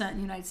 20% in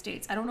the United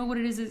States. I don't know what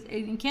it is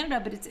in Canada,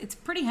 but it's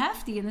pretty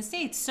hefty in the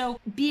States. So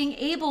being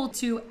able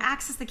to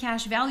access the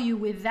cash value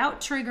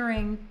without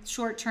triggering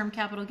short-term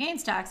capital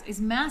gains tax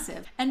is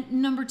massive. And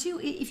number two,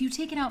 if you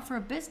take it out for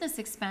a business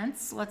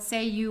expense, let's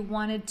say you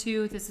wanted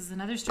to, this is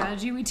another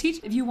strategy we teach,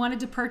 if you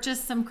wanted to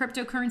purchase some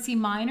cryptocurrency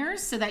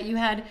miners so that you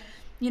had,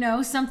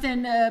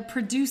 something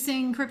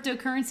producing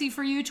cryptocurrency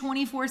for you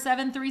 24/7,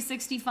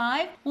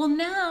 365. Well,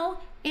 now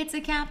it's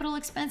a capital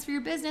expense for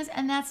your business,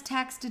 and that's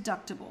tax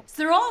deductible. So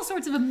there are all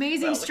sorts of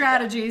amazing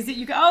strategies that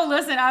you go, oh,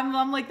 listen,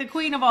 I'm like the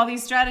queen of all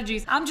these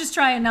strategies. I'm just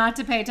trying not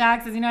to pay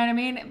taxes, you know what I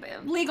mean?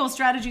 Legal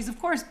strategies, of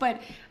course, but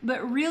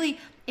really,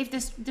 if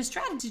the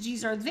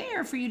strategies are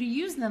there for you to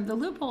use them, the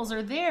loopholes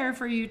are there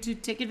for you to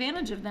take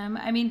advantage of them.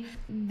 I mean,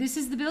 this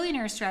is the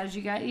billionaire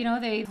strategy, guy.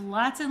 They have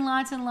lots and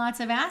lots and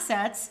lots of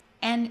assets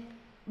and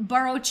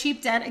borrow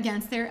cheap debt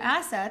against their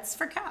assets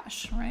for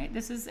cash, right?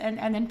 This is, and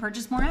then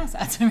purchase more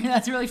assets. I mean,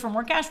 that's really for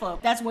more cash flow.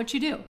 That's what you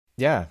do.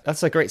 Yeah,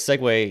 that's a great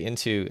segue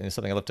into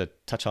something I'd love to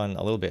touch on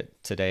a little bit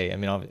today. I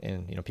mean,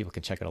 and people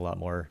can check it a lot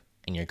more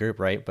in your group,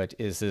 right? But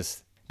is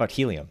this about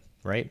helium,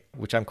 right?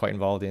 Which I'm quite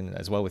involved in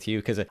as well with you,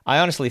 because I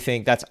honestly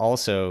think that's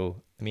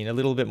also, a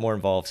little bit more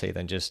involved, say,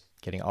 than just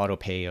getting auto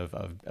pay of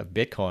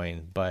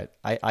Bitcoin. But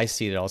I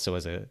see it also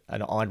as an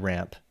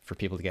on-ramp for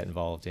people to get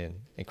involved in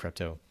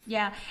crypto.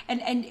 Yeah,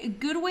 and a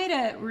good way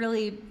to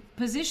really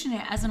position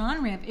it as an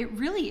on-ramp, it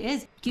really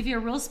is. Give you a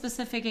real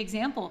specific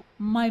example.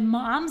 My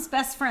mom's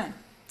best friend.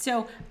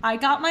 So I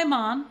got my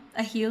mom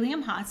a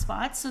helium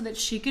hotspot so that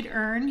she could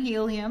earn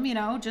helium,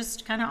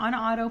 just kind of on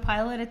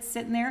autopilot. It's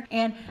sitting there.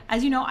 And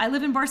as you know, I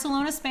live in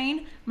Barcelona,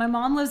 Spain. My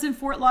mom lives in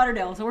Fort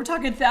Lauderdale. So we're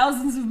talking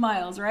thousands of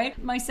miles, right?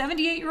 My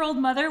 78-year-old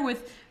mother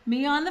with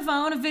me on the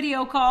phone, a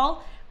video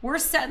call. we're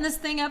setting this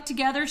thing up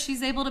together.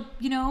 She's able to,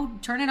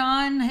 turn it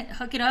on,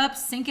 hook it up,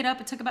 sync it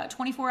up. It took about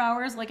 24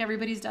 hours, like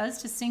everybody's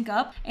does, to sync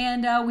up.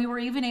 And we were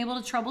even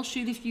able to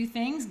troubleshoot a few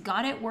things,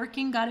 got it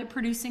working, got it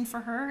producing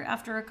for her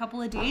after a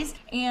couple of days.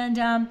 And,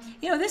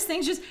 this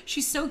thing's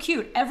she's so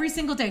cute. Every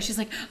single day, she's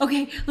like,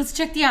 okay, let's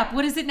check the app.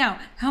 What is it now?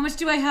 How much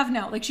do I have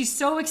now? Like, she's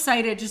so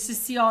excited just to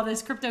see all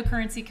this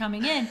cryptocurrency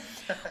coming in.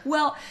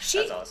 Well,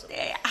 That's awesome.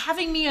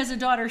 having me as a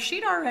daughter,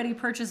 she'd already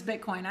purchased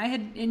Bitcoin. I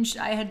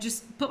had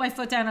just put my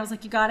foot down. I was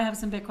like, you got to have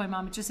some Bitcoin,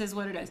 Mom. It just is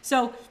what it is.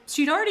 So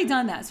she'd already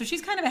done that. So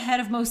she's kind of ahead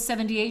of most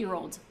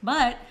 78-year-olds.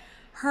 But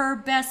her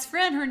best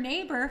friend, her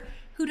neighbor,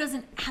 who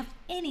doesn't have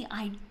any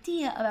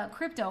idea about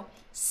crypto,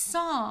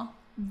 saw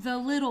the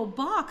little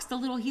box, the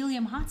little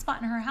helium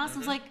hotspot in her house.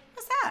 Was like,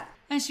 what's that?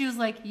 And she was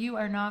like, you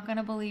are not going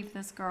to believe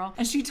this, girl.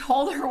 And she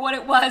told her what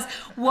it was.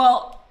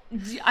 Well,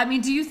 I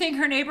mean, do you think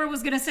her neighbor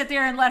was going to sit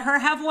there and let her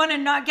have one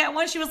and not get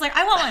one? She was like,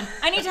 I want one.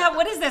 I need to have,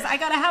 what is this? I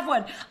got to have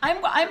one.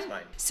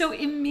 So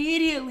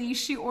immediately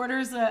she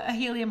orders a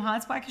helium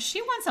hotspot because she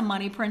wants a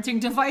money printing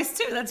device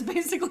too. That's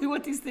basically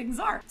what these things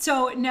are.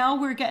 So now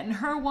we're getting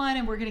her one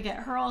and we're going to get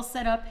her all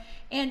set up.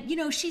 And,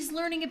 she's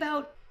learning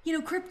about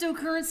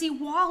cryptocurrency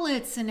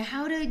wallets and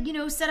how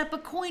to, set up a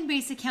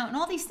Coinbase account and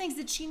all these things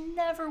that she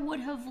never would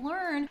have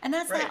learned. And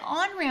that's that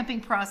on-ramping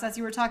process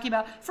you were talking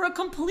about for a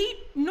complete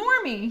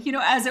normie,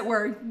 as it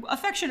were.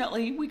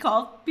 Affectionately, we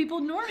call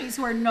people normies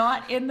who are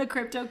not in the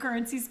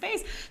cryptocurrency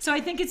space. So I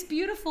think it's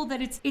beautiful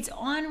that it's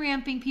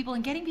on-ramping people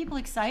and getting people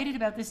excited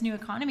about this new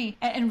economy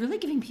and really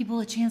giving people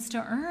a chance to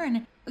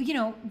earn.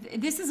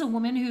 This is a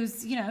woman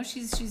who's,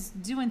 she's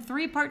doing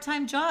 3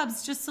 part-time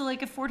jobs just to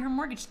afford her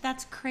mortgage.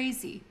 That's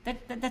crazy.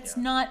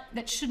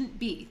 That shouldn't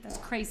be. That's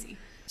crazy.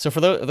 So for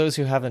those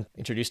who haven't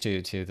introduced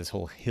to this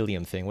whole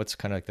helium thing, what's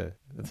kind of like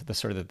the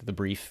sort of the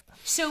brief?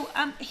 So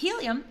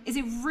Helium is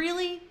a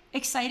really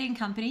exciting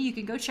company. You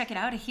can go check it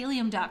out at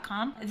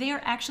helium.com. They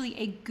are actually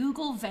a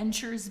Google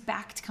Ventures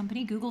backed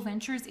company. Google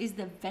Ventures is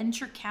the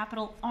venture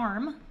capital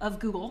arm of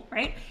Google,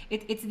 right?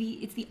 It's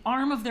the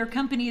arm of their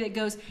company that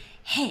goes,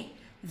 hey,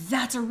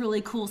 that's a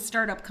really cool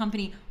startup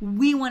company.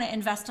 We want to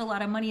invest a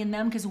lot of money in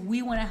them because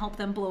we want to help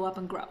them blow up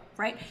and grow,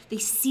 right? They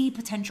see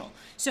potential.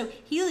 So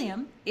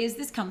Helium is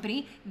this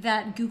company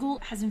that Google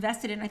has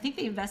invested in. I think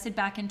they invested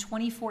back in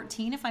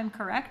 2014, if I'm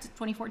correct,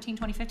 2014,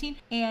 2015.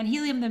 And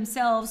Helium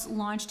themselves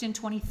launched in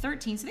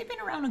 2013. So they've been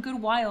around a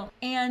good while.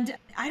 And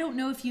I don't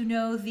know if you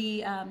know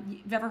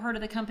you've ever heard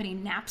of the company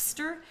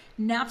Napster?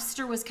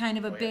 Napster was kind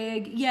of a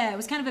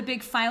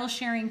big file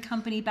sharing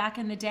company back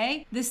in the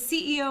day. The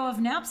CEO of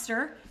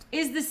Napster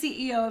is the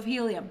CEO of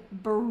Helium.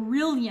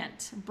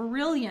 Brilliant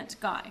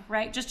guy,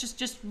 right?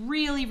 Just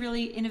really,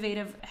 really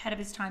innovative, ahead of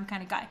his time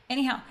kind of guy.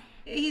 Anyhow,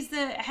 he's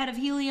the head of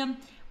Helium.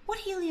 What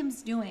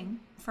Helium's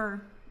doing,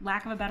 for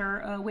lack of a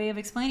better way of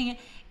explaining it,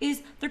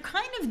 is they're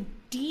kind of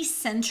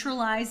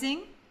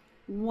decentralizing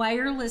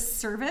wireless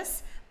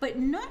service, but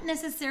not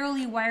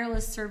necessarily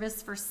wireless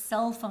service for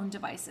cell phone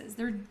devices.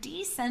 They're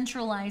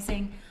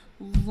decentralizing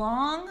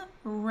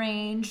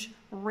long-range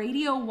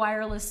radio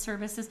wireless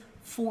services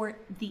for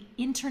the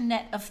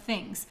Internet of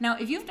Things. Now,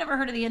 if you've never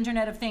heard of the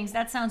Internet of Things,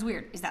 that sounds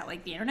weird. Is that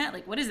like the internet?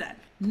 Like, what is that?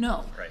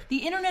 No. Right. The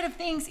Internet of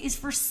Things is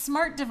for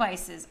smart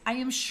devices. I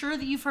am sure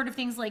that you've heard of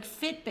things like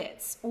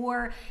Fitbits,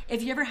 or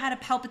if you ever had a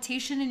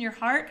palpitation in your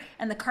heart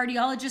and the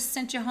cardiologist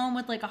sent you home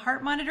with like a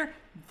heart monitor,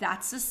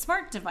 that's a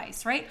smart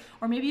device, right?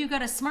 Or maybe you've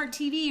got a smart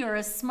TV or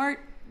a smart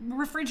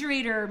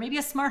refrigerator, maybe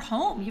a smart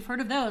home. You've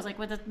heard of those, like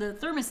with the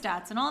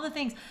thermostats and all the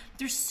things.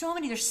 There's so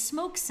many. There's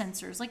smoke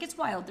sensors. Like, it's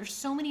wild. There's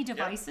so many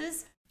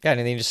devices. Yeah, and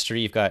in the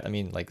industry, you've got,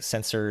 like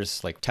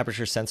sensors, like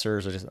temperature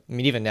sensors, or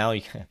even now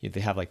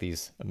they have like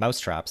these mouse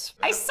traps.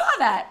 I saw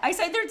that. There's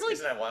like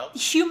Isn't that wild?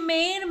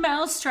 humane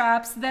mouse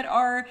traps that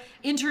are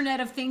Internet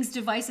of Things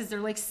devices. They're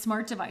like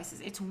smart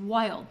devices. It's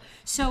wild.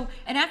 So,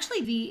 and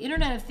actually the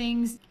Internet of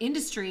Things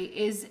industry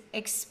is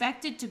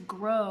expected to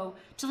grow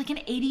to like an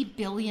 80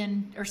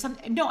 billion or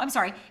something. No, I'm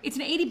sorry. It's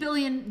an $80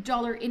 billion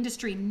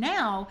industry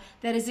now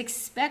that is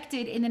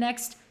expected in the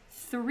next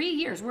 3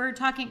 years.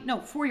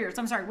 4 years.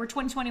 I'm sorry. We're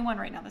 2021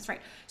 right now. That's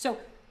right. So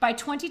by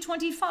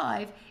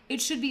 2025,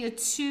 it should be a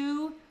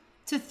 $2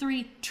 to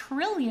 $3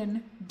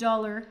 trillion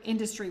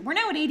industry. We're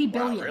now at 80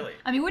 billion. Wow, really?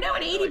 I mean, we're now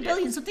at 80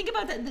 billion. So think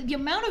about the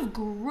amount of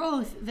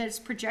growth that's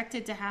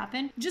projected to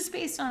happen just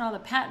based on all the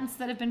patents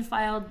that have been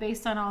filed,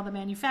 based on all the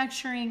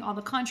manufacturing, all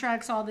the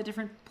contracts, all the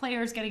different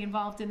players getting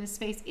involved in this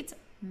space. It's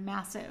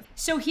massive.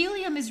 So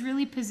Helium is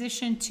really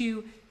positioned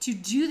to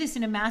do this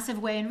in a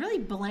massive way and really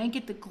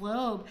blanket the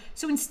globe.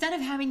 So instead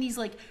of having these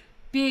like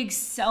big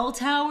cell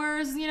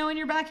towers, in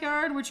your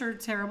backyard, which are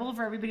terrible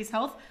for everybody's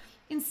health,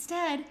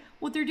 instead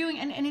what they're doing,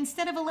 and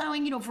instead of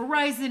allowing,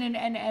 Verizon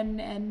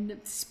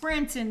and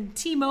Sprint and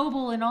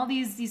T-Mobile and all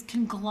these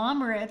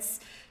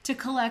conglomerates to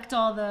collect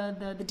all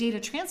the data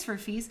transfer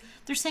fees.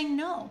 They're saying,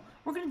 no,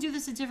 we're going to do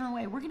this a different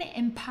way. We're going to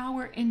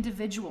empower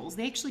individuals.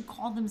 They actually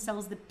call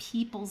themselves the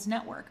People's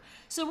Network.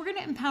 So we're going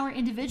to empower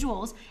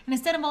individuals. And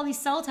instead of all these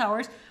cell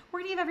towers, we're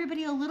going to give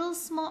everybody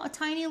a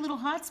tiny little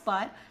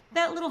hotspot.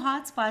 That little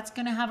hotspot's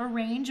going to have a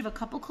range of a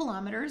couple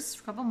kilometers,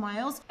 a couple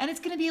miles, and it's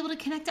going to be able to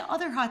connect to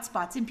other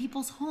hotspots in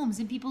people's homes,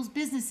 in people's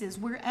businesses,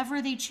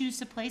 wherever they choose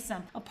to place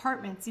them,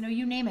 apartments,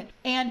 you name it.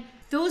 And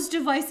those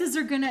devices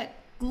are going to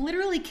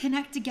literally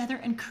connect together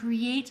and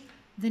create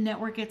the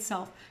network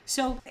itself.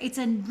 So it's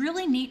a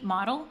really neat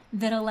model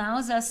that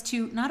allows us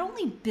to not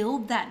only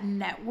build that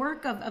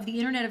network of the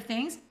Internet of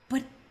Things,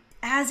 but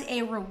as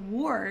a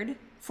reward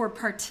for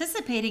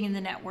participating in the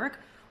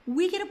network,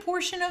 we get a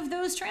portion of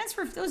those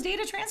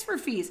data transfer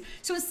fees.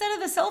 So instead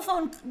of the cell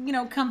phone,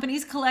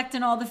 companies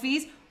collecting all the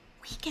fees,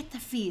 we get the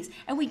fees,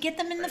 and we get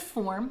them in the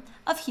form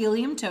of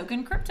Helium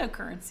token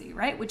cryptocurrency,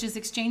 right? Which is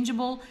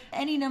exchangeable,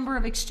 any number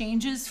of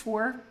exchanges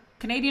for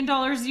Canadian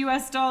dollars,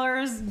 US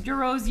dollars,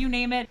 euros, you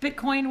name it,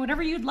 Bitcoin,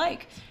 whatever you'd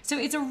like. So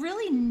it's a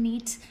really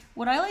neat,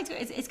 what I like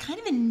to, it's kind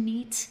of a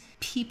neat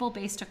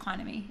people-based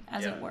economy,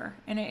 as it were.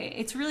 And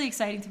it's really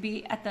exciting to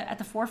be at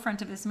the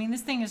forefront of this. I mean,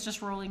 this thing is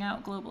just rolling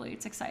out globally.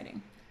 It's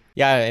exciting.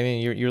 Yeah, I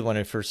mean, you're the one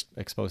who first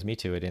exposed me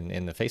to it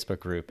in the Facebook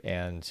group,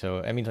 and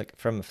so I mean, like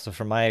from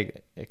my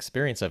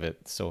experience of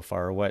it so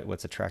far,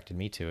 what's attracted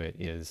me to it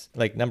is,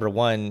 like, number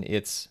one,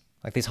 it's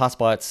like these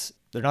hotspots.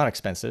 They're not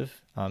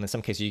expensive. In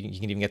some cases, you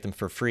can even get them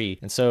for free.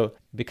 And so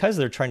because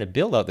they're trying to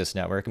build out this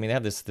network, I mean, they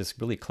have this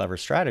really clever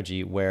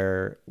strategy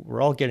where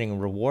we're all getting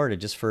rewarded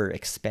just for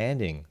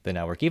expanding the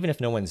network, even if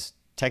no one's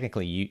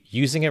technically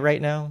using it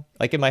right now.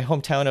 Like in my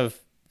hometown of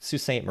Sault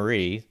Ste.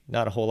 Marie,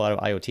 not a whole lot of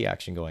IoT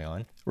action going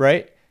on,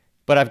 right?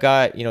 But I've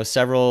got,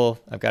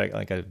 I've got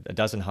like a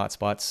dozen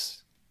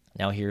hotspots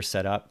now here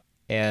set up.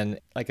 And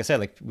like I said,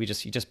 like you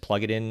just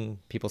plug it in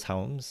people's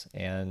homes.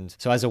 And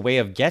so as a way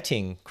of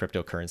getting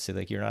cryptocurrency,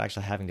 like you're not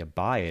actually having to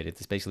buy it.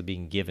 It's basically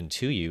being given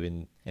to you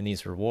in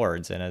these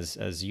rewards. And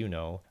as you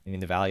know, I mean,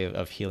 the value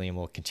of Helium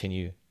will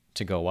continue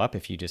to go up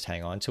if you just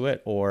hang on to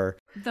it. Or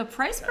the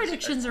price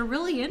predictions are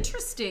really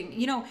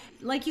interesting.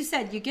 Like you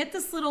said, you get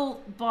this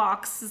little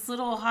box, this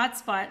little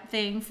hotspot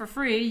thing for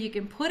free. You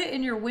can put it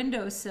in your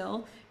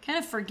windowsill. Kind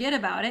of forget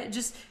about it.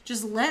 Just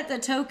let the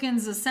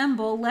tokens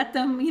assemble. Let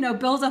them,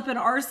 build up an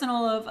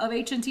arsenal of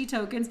HNT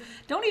tokens.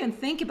 Don't even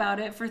think about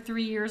it for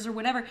 3 years or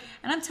whatever.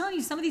 And I'm telling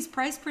you, some of these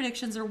price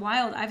predictions are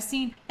wild. I've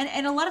seen,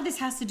 and a lot of this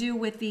has to do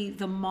with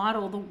the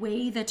model, the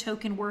way the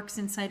token works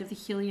inside of the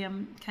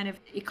Helium kind of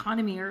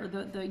economy, or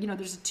the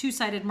there's a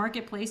two-sided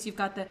marketplace. You've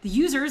got the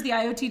users, the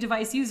IoT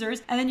device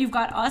users, and then you've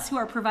got us who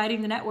are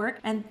providing the network,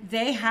 and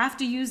they have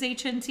to use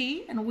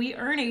HNT, and we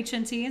earn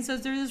HNT. And so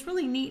there's this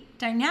really neat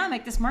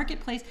dynamic, this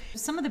marketplace.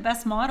 Some of the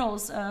best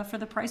models for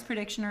the price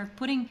prediction are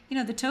putting,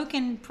 the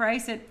token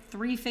price at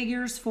 3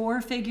 figures, 4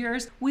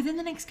 figures within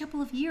the next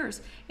couple of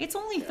years. It's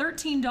only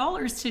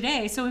 $13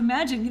 today. So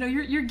imagine,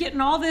 you're getting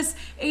all this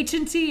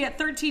HNT at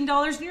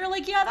 $13, and you're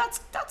like, yeah,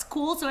 that's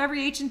cool. So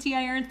every HNT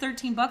I earn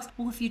 $13.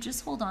 Well, if you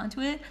just hold on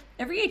to it,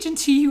 every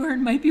HNT you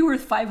earn might be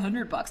worth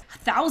 $500,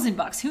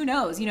 $1,000. Who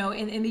knows?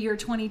 In the year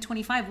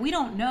 2025, we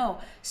don't know.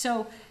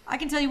 So I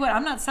can tell you what,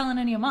 I'm not selling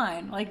any of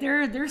mine. Like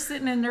they're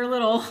sitting in their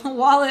little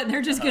wallet, and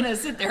they're just gonna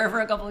sit there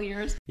for a couple of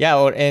years. Yeah,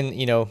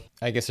 and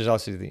I guess there's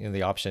also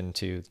the option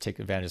to take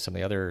advantage of some of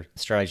the other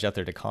strategies out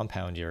there to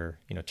compound your,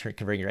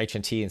 convert your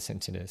HNT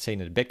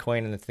into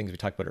Bitcoin and the things we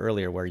talked about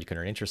earlier, where you can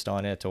earn interest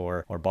on it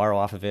or borrow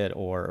off of it,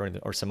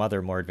 or some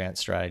other more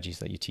advanced strategies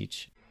that you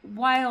teach.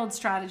 Wild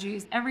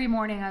strategies. Every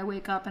morning I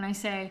wake up and I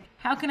say,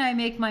 how can I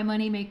make my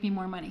money make me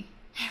more money?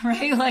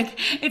 Right? Like,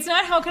 it's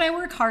not how can I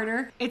work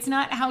harder? It's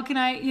not how can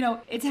I,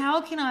 it's how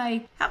can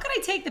I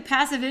take the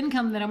passive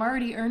income that I'm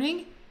already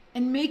earning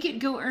and make it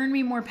go earn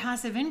me more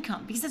passive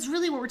income? Because that's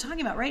really what we're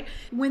talking about, right?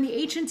 When the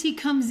HNT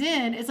comes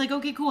in, it's like,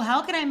 okay, cool.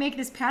 How can I make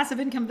this passive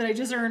income that I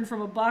just earned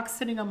from a box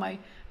sitting on my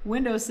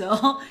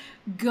windowsill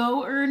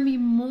go earn me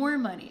more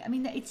money? I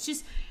mean,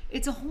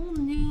 it's a whole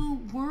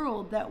new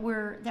world that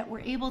we're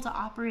able to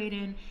operate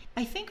in.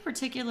 I think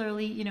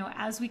particularly,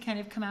 as we kind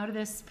of come out of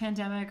this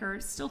pandemic,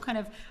 or still kind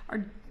of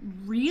are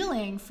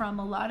reeling from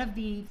a lot of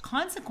the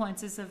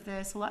consequences of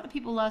this. A lot of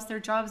people lost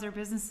their jobs, their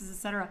businesses,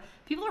 etc.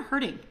 People are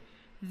hurting.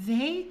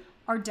 They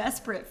are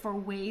desperate for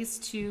ways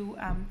to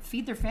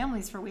feed their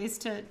families, for ways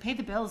to pay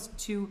the bills,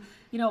 to,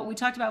 we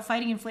talked about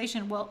fighting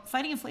inflation. Well,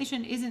 fighting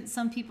inflation isn't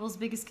some people's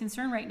biggest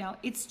concern right now.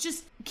 It's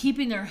just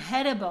keeping their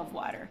head above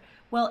water.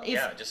 Well,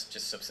 just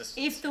subsistence.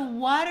 If the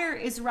water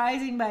is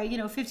rising by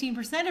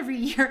 15% every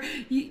year,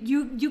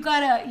 you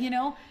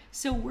gotta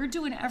So we're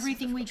doing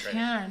everything we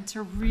can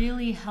to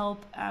really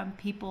help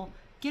people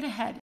get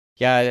ahead.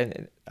 Yeah,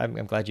 and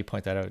I'm glad you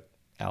point that out,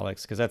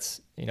 Alex, because that's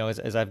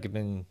as I've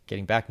been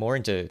getting back more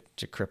into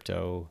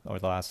crypto over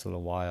the last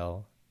little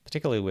while,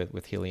 particularly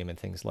with Helium and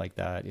things like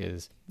that,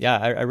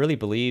 I really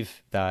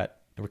believe that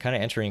we're kind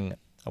of entering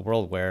a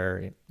world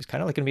where it's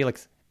kind of like going to be like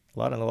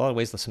in a lot of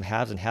ways, there's some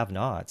haves and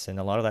have-nots, and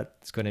a lot of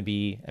that's going to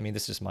be, I mean,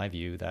 this is my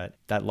view,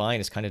 that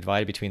line is kind of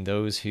divided between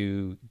those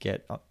who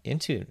get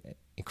into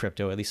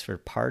crypto, at least for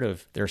part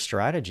of their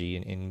strategy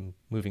in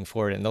moving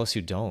forward, and those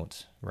who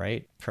don't,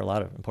 right? For a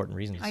lot of important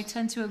reasons. I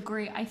tend to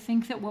agree. I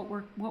think that what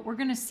we're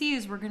going to see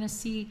is we're going to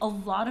see a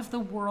lot of the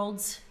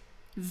world's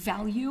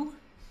value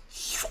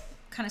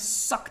kind of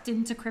sucked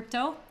into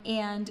crypto,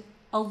 and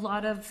a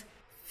lot of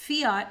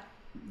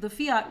the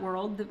fiat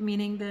world,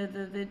 meaning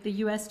the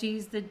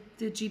USDs, the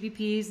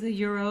GBPs,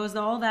 the euros,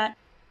 all that,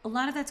 a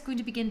lot of that's going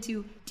to begin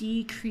to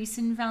decrease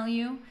in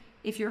value.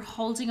 If you're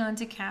holding on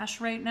to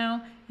cash right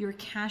now, your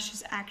cash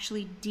is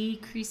actually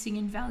decreasing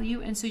in value.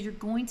 And so you're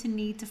going to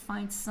need to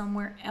find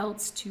somewhere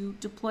else to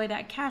deploy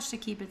that cash to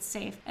keep it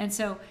safe. And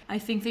so I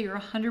think that you're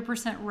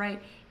 100%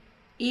 right.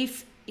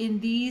 If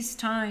in these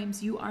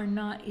times you are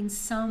not in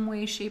some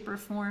way, shape, or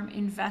form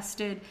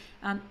invested,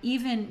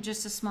 even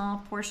just a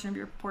small portion of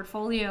your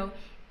portfolio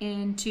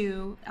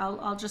into,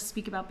 I'll just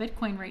speak about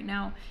Bitcoin right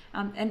now.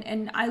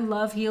 And I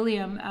love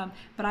helium,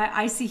 but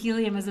I see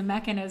helium as a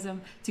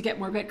mechanism to get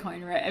more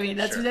Bitcoin, right? I mean,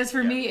 that's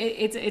for me,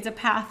 it's a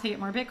path to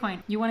get more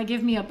Bitcoin. You want to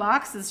give me a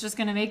box that's just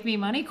going to make me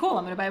money? Cool,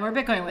 I'm going to buy more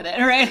Bitcoin with it,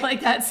 right?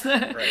 Like that's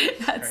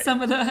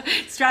some of the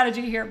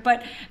strategy here.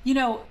 But,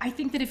 I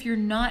think that if you're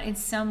not in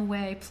some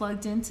way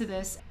plugged into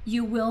this,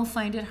 you will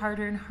find it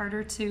harder and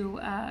harder to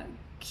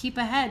keep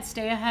ahead,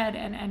 stay ahead,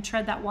 and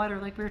tread that water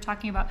like we were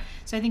talking about.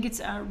 So I think it's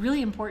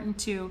really important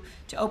to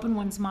open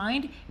one's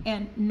mind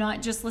and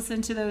not just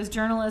listen to those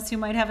journalists who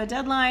might have a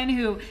deadline,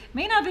 who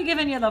may not be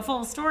giving you the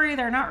full story.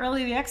 They're not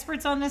really the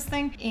experts on this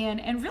thing,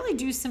 and really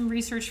do some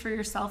research for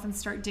yourself and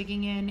start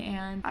digging in.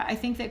 And I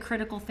think that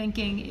critical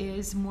thinking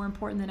is more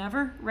important than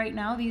ever right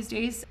now these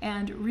days,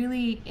 and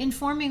really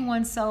informing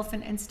oneself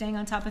and staying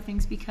on top of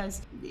things,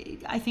 because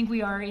I think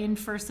we are in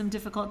for some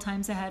difficult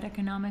times ahead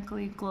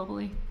economically,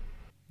 globally.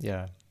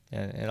 Yeah.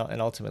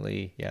 And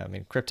ultimately, I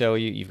mean, crypto,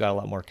 you've got a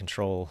lot more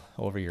control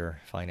over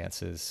your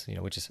finances,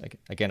 which is,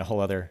 again, a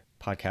whole other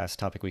podcast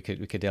topic we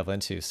could delve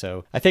into.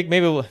 So I think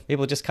maybe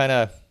we'll just kind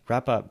of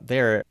wrap up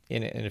there.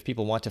 And if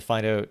people want to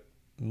find out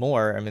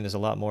more, I mean, there's a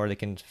lot more they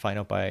can find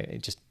out by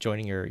just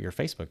joining your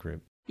Facebook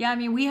group. Yeah, I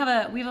mean, we have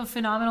a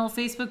phenomenal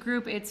Facebook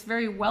group. It's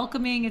very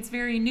welcoming. It's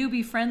very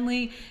newbie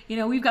friendly.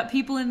 We've got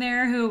people in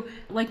there who,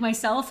 like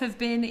myself, have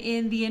been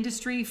in the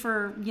industry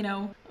for,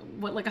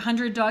 like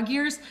 100 dog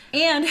years.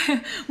 And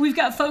we've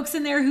got folks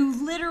in there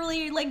who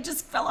literally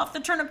just fell off the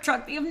turnip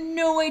truck. They have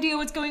no idea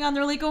what's going on.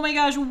 They're like, oh my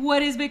gosh,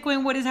 what is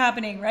Bitcoin? What is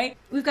happening, right?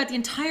 We've got the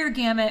entire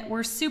gamut.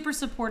 We're super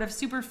supportive,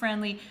 super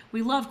friendly.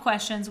 We love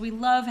questions. We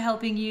love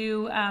helping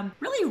you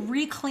really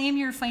reclaim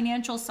your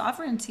financial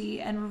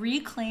sovereignty and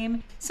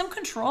reclaim some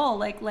control,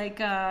 like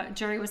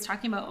Jerry was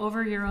talking about,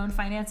 over your own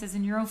finances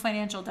and your own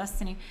financial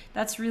destiny.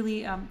 That's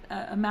really a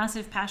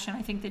massive passion,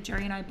 I think, that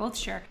Jerry and I both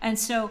share. And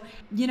so,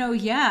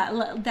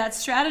 that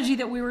strategy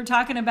that we were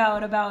talking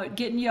about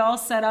getting you all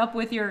set up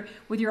with your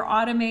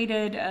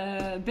automated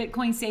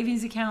Bitcoin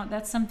savings account,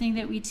 that's something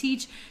that we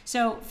teach.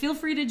 So feel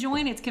free to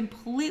join. It's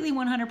completely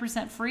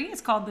 100% free. It's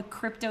called the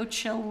Crypto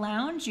Chill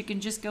Lounge. You can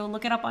just go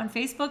look it up on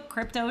Facebook,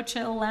 Crypto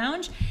Chill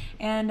Lounge,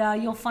 and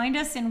you'll find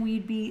us, and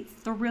we'd be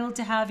thrilled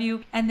to have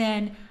you. And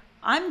then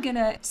I'm going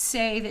to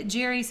say that,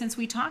 Jerry, since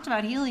we talked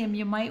about helium,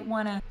 you might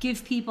want to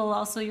give people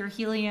also your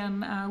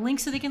helium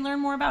link so they can learn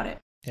more about it.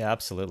 Yeah,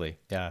 absolutely.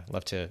 Yeah, I'd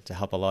love to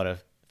help a lot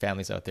of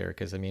families out there,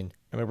 because I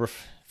remember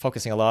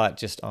focusing a lot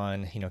just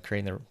on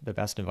creating the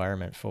best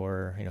environment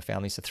for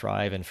families to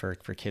thrive and for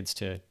kids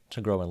to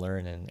grow and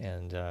learn,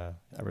 and I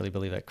really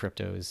believe that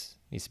crypto needs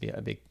to be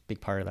a big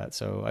part of that.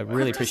 So I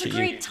really appreciate you.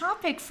 It's a great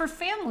topic for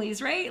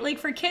families, right? Like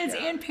for kids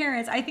and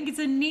parents. I think it's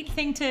a neat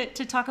thing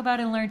to talk about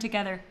and learn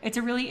together. It's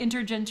a really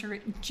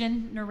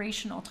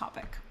intergenerational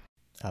topic.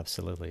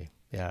 Absolutely.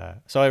 Yeah.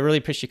 So I really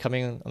appreciate you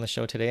coming on the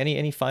show today.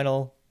 Any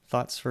final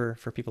thoughts for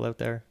people out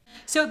there?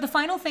 So the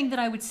final thing that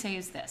I would say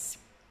is this,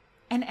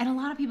 and a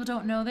lot of people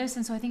don't know this,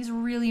 and so I think it's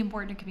really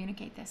important to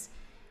communicate this.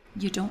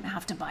 You don't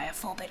have to buy a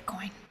full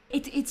Bitcoin.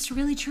 It's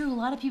really true. A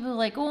lot of people are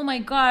like, oh my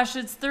gosh,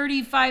 it's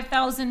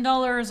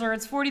 $35,000 or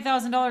it's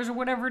 $40,000 or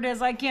whatever it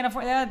is. I can't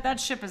afford that.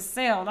 That ship has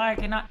sailed. I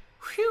cannot.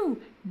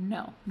 Whew.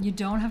 No, you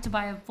don't have to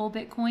buy a full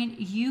Bitcoin.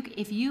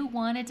 If you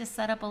wanted to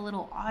set up a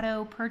little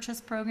auto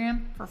purchase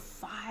program for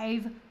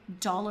 $5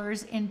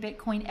 in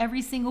Bitcoin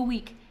every single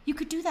week, you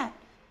could do that.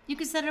 You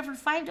could set it up for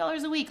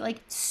 $5 a week,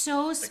 like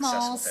so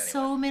small,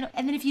 so minimal.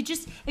 And then if you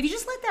just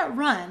let that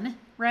run,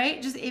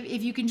 right? Just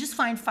if you can just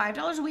find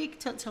 $5 a week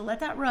to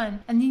let that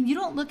run, and then you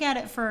don't look at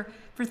it for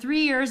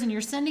 3 years and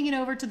you're sending it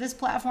over to this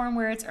platform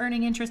where it's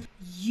earning interest,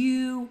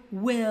 you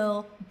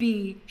will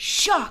be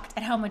shocked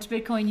at how much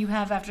Bitcoin you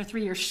have after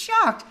 3 years.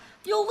 Shocked.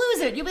 You'll lose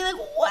it. You'll be like,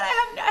 what?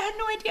 I had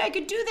no idea I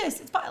could do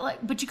this.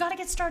 But you got to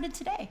get started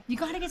today.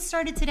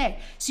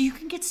 So you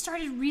can get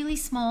started really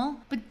small,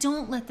 but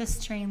don't let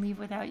this train leave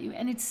without you.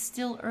 And it's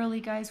still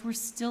early, guys. We're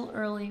still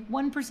early.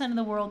 1% of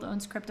the world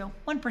owns crypto.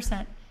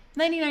 1%.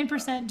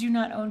 99% do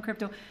not own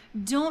crypto.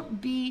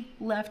 Don't be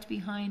left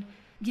behind.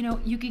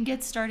 you can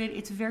get started.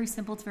 It's very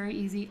simple. It's very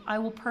easy. I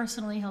will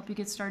personally help you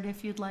get started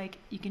if you'd like.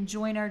 You can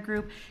join our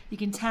group. You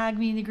can tag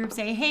me in the group,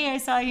 say, hey, I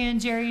saw you in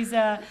Jerry's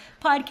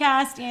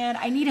podcast and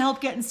I need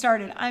help getting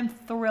started. I'm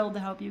thrilled to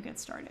help you get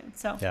started.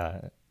 So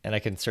yeah. And I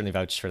can certainly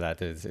vouch for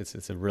that.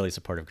 It's a really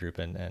supportive group.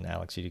 And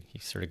Alex, you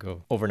sort of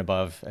go over and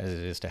above as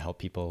it is to help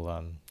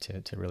people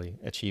to really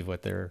achieve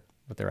what they're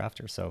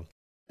after. So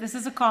this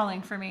is a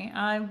calling for me.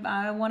 I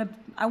want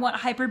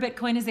hyper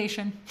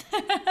Bitcoinization.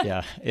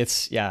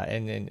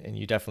 And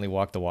you definitely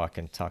walk the walk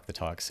and talk the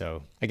talk.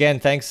 So again,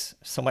 thanks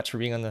so much for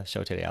being on the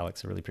show today,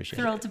 Alex. I really appreciate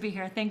it. Thrilled to be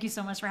here. Thank you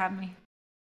so much for having me.